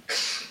in.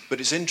 But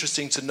it's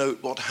interesting to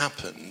note what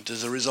happened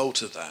as a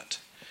result of that.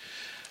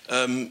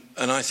 And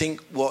I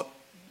think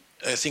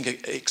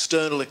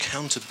external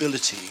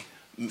accountability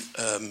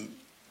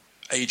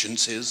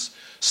agencies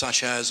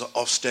such as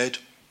Ofsted,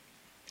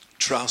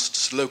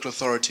 trusts, local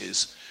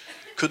authorities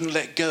couldn't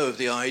let go of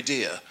the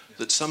idea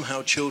that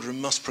somehow children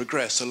must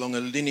progress along a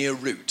linear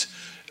route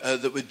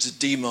that was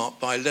demarked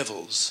by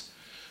levels.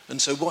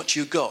 And so what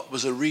you got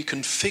was a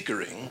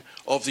reconfiguring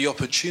of the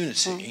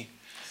opportunity,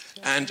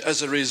 and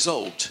as a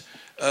result,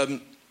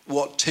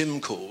 what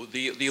Tim called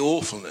the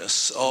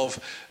awfulness of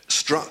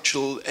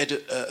structural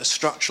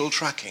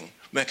tracking,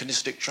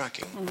 mechanistic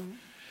tracking.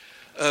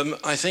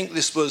 I think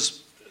this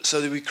was,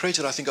 so that we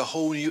created, I think, a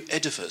whole new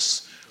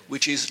edifice,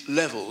 which is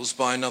levels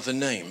by another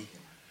name.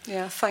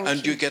 Yeah, thank you.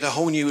 And you get a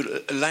whole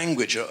new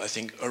language, I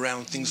think,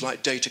 around things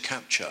like data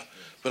capture.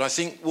 But I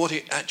think what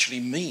it actually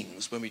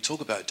means when we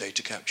talk about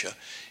data capture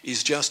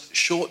is just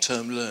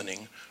short-term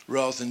learning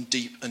rather than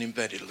deep and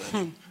embedded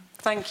learning.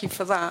 Thank you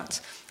for that.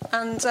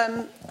 And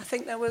I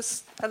think there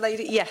was a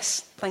lady.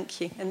 Yes,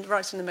 thank you. And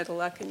right in the middle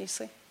there, can you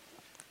see?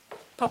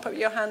 Pop up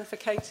your hand for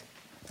Kate.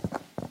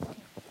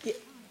 Yeah,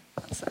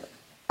 that's it.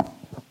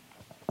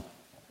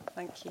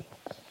 Thank you.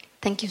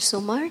 Thank you so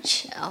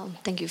much.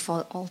 Thank you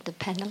for all the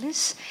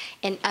panelists.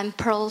 And I'm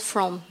Pearl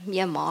from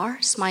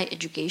Myanmar, Smile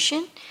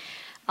Education.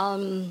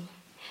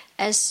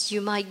 As you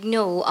might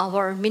know,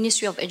 our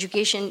Ministry of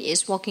Education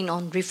is working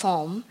on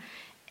reform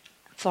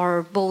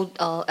for both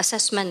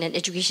assessment and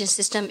education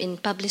system in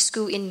public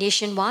school in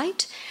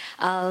nationwide,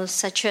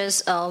 such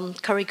as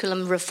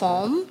curriculum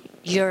reform,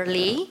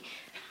 yearly,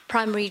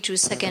 primary to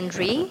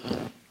secondary,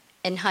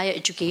 and higher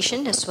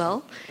education as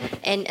well,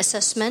 and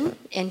assessment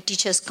and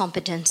teachers'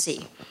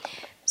 competency.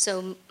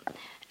 So,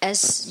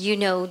 as you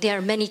know, there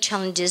are many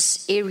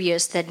challenges,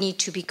 areas that need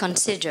to be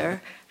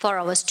considered for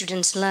our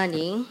students'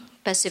 learning,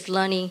 passive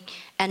learning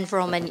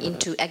environment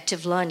into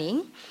active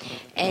learning.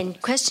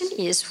 And question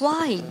is,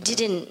 why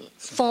didn't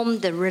form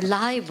the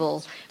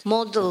reliable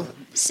model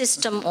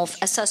system of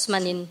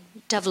assessment in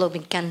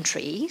developing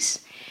countries?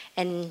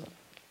 And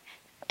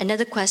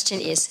another question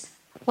is,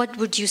 what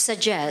would you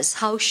suggest?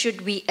 How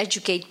should we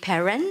educate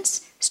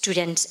parents,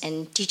 students,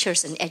 and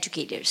teachers and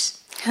educators?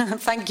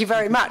 Thank you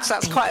very much.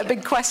 That's quite a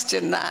big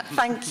question, that.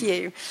 Thank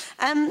you.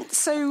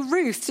 So,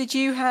 Ruth, did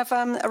you have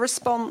a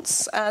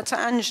response to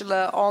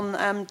Angela on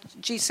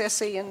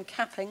GCSE and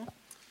capping?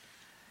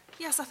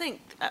 Yes,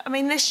 I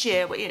mean, this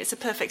year it's a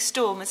perfect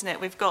storm, isn't it?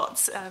 We've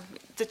got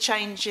the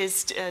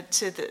changes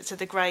to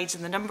the grades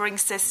and the numbering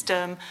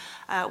system.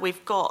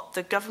 We've got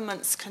the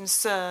government's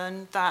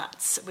concern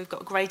that we've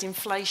got grade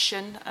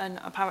inflation, and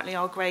apparently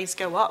our grades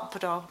go up,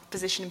 but our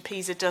position in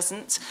PISA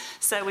doesn't.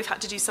 So we've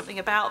had to do something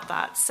about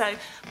that. So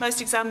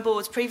most exam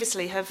boards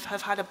previously have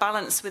had a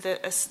balance with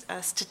a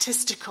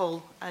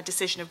statistical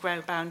decision of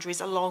grade boundaries,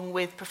 along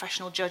with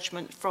professional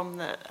judgment from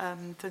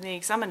the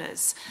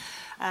examiners.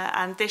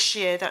 And this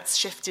year that's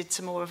shifted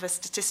to more of a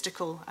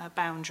statistical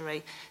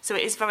boundary. So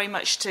it is very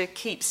much to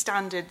keep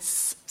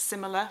standards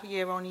similar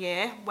year on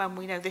year, when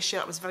we know this year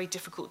that was very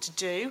difficult to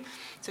do.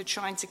 So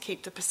trying to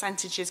keep the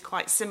percentages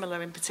quite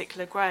similar in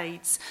particular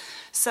grades.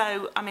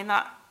 So, I mean,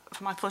 that,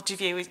 from my point of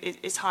view,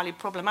 is highly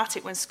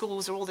problematic when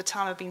schools are all the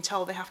time being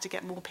told they have to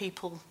get more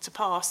people to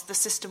pass. The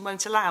system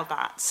won't allow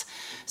that.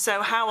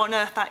 So how on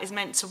earth that is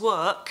meant to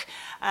work,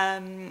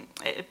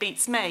 it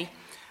beats me.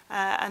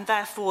 And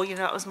therefore,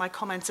 that was my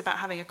comment about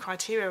having a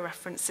criteria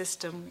reference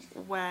system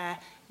where,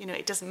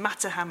 it doesn't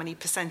matter how many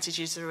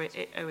percentages are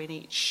in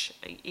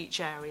each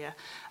area.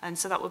 And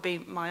so that would be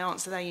my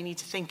answer there. You need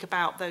to think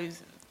about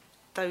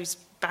those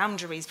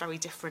boundaries very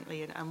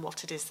differently and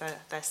what it is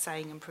they're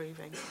saying and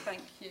proving.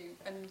 Thank you.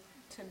 And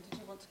Tim, did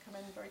you want to come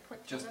in very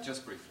quickly?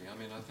 Just briefly. I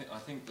mean, I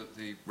think that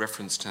the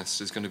reference test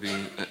is going to be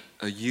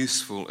a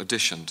useful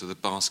addition to the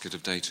basket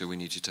of data we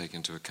need to take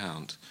into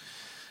account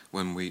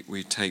when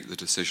we take the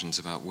decisions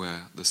about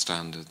where the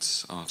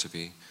standards are to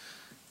be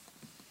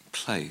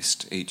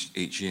placed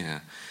each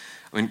year.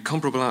 I mean,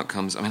 comparable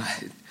outcomes,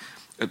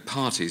 at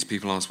parties,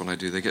 people ask what I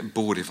do. They get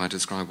bored if I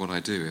describe what I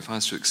do. If I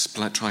was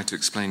to try to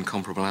explain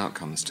comparable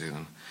outcomes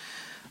to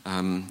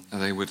them,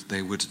 they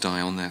would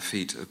die on their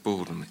feet of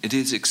boredom. It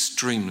is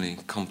extremely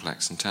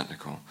complex and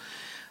technical.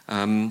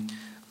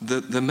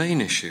 The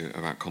main issue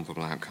about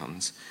comparable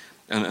outcomes,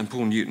 and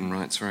Paul Newton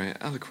writes very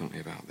eloquently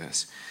about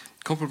this,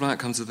 comparable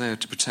outcomes are there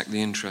to protect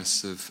the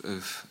interests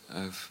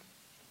of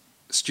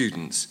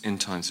students in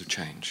times of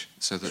change,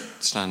 so that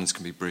standards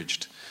can be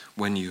bridged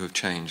when you have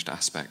changed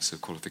aspects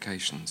of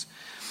qualifications.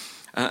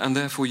 And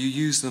therefore you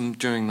use them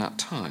during that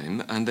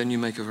time, and then you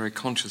make a very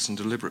conscious and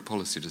deliberate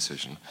policy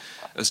decision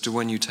as to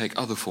when you take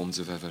other forms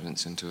of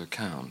evidence into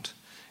account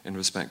in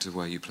respect of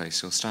where you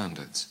place your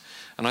standards.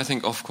 And I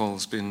think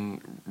Ofqual's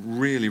been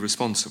really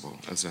responsible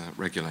as a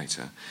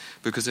regulator,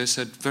 because they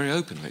said very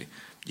openly,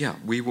 yeah,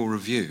 we will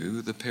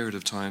review the period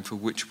of time for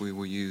which we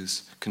will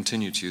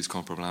continue to use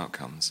comparable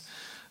outcomes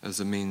as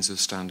a means of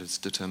standards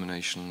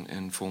determination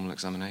in formal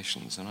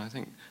examinations. And I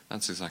think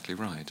that's exactly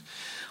right.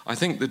 I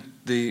think that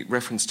the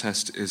reference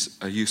test is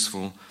a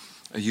useful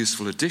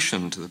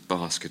addition to the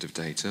basket of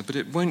data, but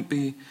it won't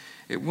be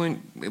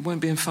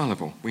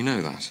infallible. We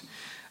know that.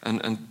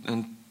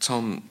 And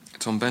Tom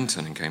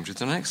Benton in Cambridge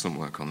did an excellent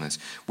work on this.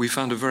 We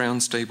found a very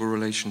unstable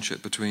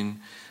relationship between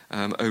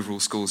overall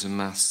scores in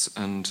maths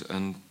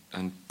and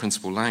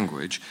principal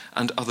language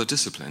and other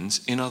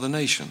disciplines in other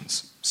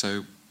nations.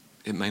 So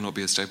it may not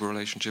be a stable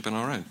relationship in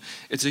our own.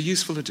 It's a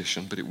useful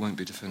addition, but it won't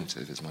be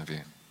definitive, is my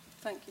view.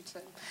 Thank you,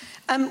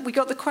 Tim. We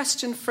got the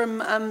question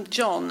from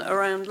John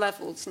around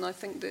levels, and I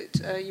think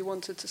that you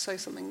wanted to say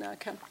something there,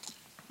 Ken.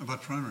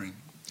 About primary?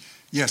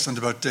 Yes, and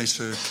about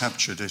data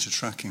capture, data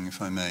tracking,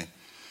 if I may.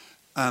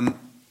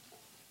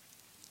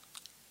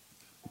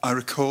 I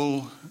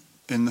recall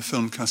in the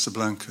film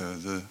Casablanca,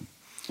 the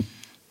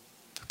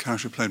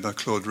character played by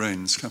Claude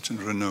Rains, Captain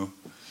Renault,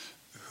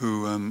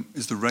 who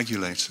is the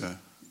regulator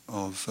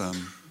of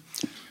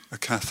a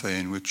cafe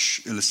in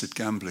which illicit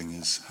gambling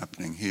is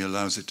happening. He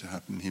allows it to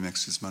happen. He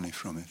makes his money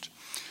from it.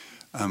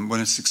 When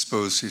it's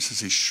exposed, he says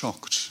he's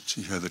shocked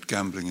to hear that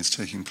gambling is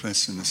taking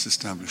place in this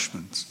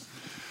establishment.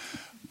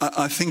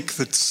 I think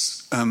that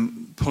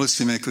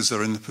policymakers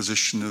are in the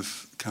position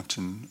of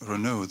Captain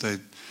Renault.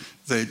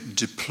 They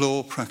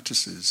deplore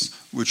practices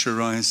which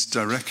arise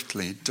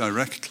directly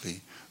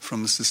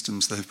from the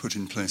systems they've put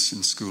in place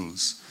in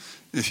schools.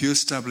 If you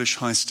establish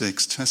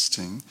high-stakes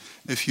testing,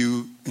 if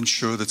you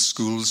ensure that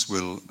schools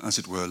will, as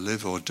it were,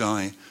 live or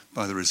die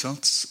by the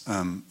results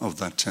of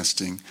that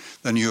testing,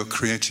 then you're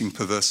creating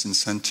perverse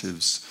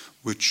incentives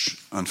which,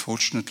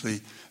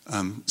 unfortunately,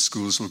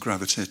 schools will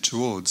gravitate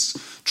towards.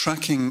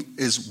 Tracking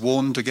is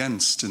warned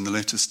against in the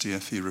latest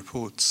DFE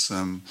reports.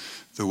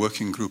 The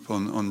working group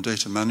on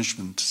data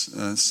management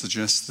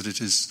suggests that it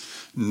is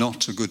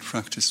not a good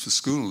practice for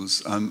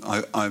schools.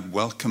 I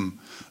welcome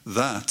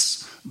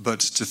that, but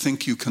to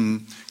think you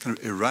can kind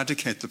of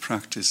eradicate the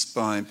practice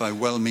by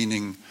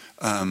well-meaning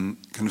kind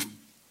of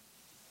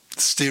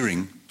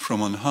steering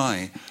from on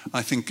high,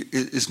 I think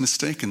is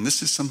mistaken.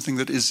 This is something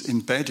that is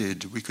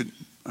embedded.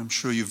 I'm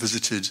sure you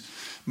visited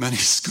many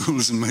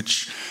schools in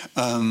which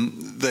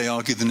they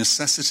argue the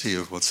necessity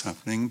of what's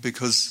happening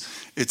because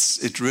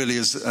it really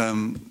is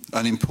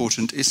an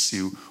important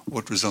issue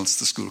what results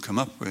the school come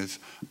up with,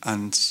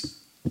 and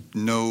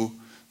no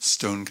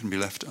stone can be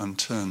left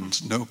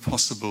unturned. No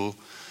possible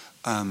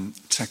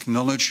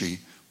technology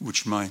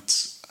which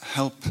might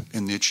help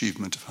in the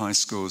achievement of high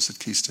scores at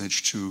Key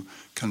Stage 2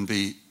 can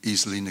be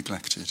easily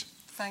neglected.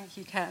 Thank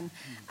you, Ken.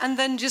 And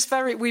then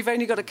we've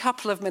only got a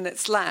couple of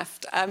minutes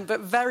left,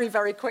 but very,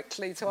 very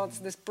quickly to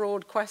answer this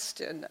broad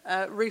question.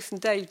 Ruth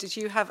and Dave, did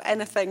you have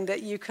anything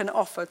that you can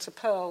offer to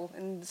Pearl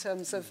in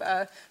terms of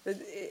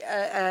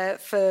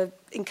for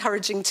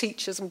encouraging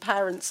teachers and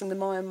parents in the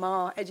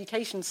Myanmar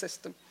education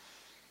system?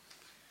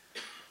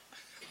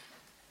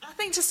 I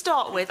think to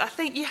start with, I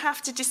think you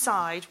have to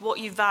decide what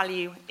you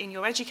value in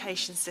your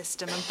education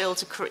system and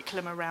build a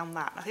curriculum around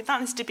that. I think that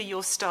needs to be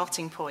your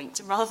starting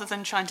point, rather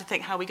than trying to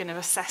think how we're going to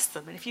assess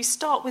them. And if you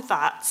start with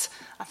that,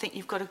 I think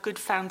you've got a good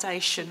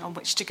foundation on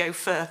which to go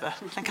further.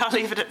 I think I'll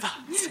leave it at that.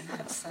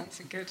 That sounds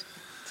good.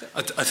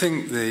 I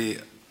think the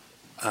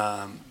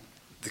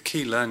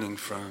key learning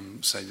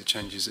from, say, the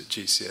changes at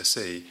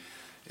GCSE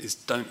is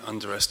don't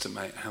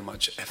underestimate how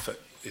much effort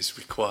is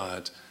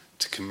required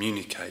to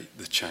communicate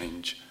the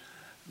change.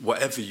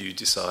 Whatever you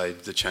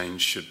decide the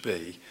change should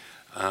be,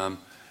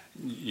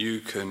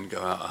 you can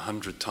go out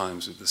 100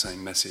 times with the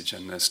same message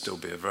and there'll still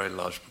be a very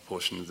large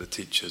proportion of the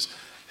teachers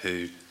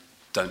who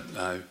don't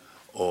know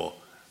or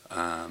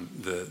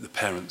the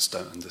parents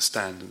don't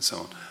understand and so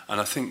on.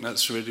 And I think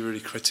that's really,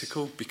 really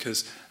critical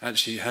because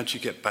actually how do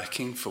you get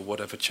backing for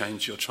whatever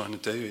change you're trying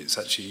to do? It's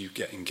actually you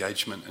get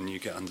engagement and you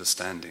get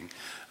understanding.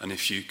 And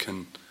if you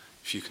can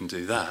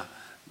do that,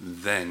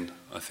 then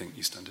I think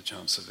you stand a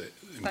chance of it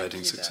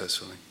embedding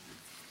successfully.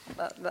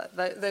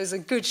 Those are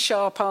good,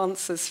 sharp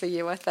answers for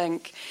you, I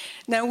think.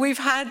 Now, we've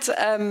had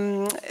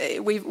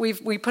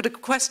we put a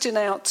question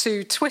out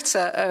to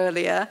Twitter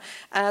earlier.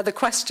 The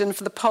question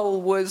for the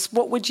poll was,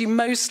 what would you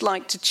most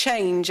like to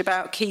change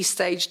about key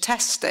stage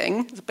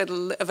testing? It's a bit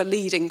of a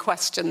leading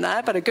question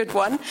there, but a good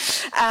one.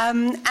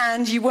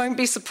 And you won't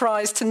be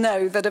surprised to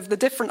know that of the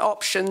different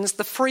options,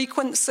 the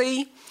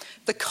frequency,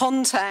 the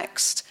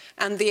context,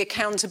 and the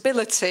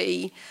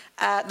accountability,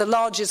 the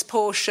largest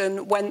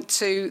portion went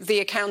to the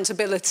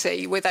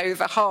accountability, with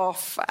over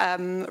half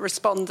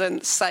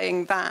respondents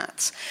saying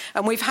that.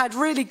 And we've had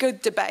really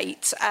good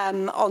debate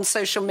on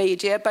social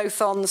media, both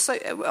on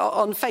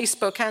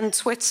Facebook and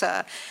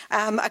Twitter.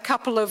 A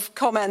couple of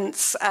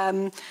comments.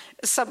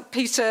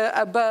 Peter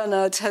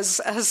Bernard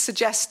has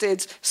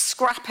suggested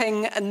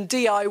scrapping and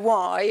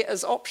DIY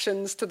as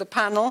options to the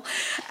panel.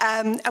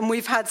 And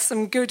we've had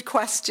some good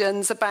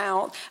questions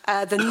about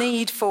the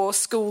need for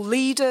school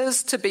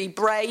leaders to be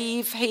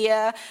brave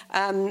here,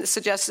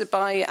 suggested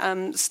by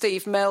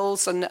Steve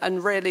Mills,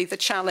 and really the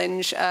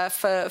challenge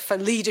for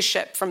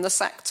leadership from the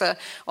sector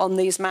on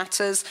these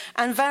matters.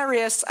 And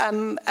various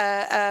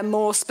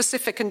more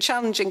specific and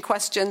challenging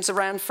questions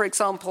around, for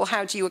example,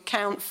 how do you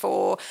account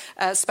for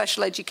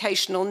special education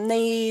educational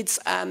needs,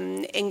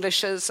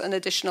 English as an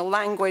additional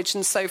language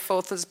and so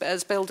forth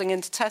as building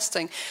into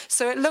testing.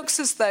 So it looks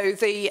as though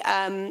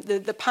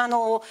the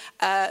panel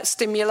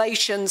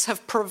stimulations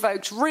have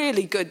provoked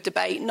really good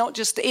debate, not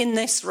just in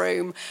this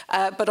room,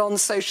 but on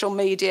social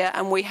media,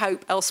 and we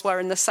hope elsewhere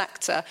in the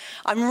sector.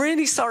 I'm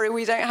really sorry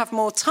we don't have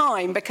more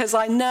time, because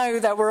I know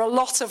there were a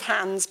lot of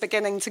hands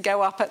beginning to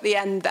go up at the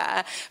end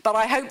there, but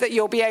I hope that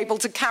you'll be able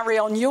to carry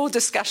on your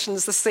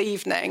discussions this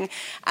evening.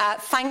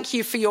 Thank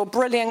you for your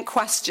brilliant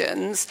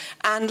questions,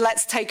 and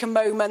let's take a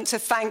moment to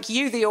thank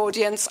you, the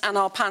audience, and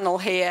our panel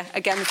here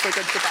again for a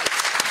good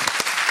debate.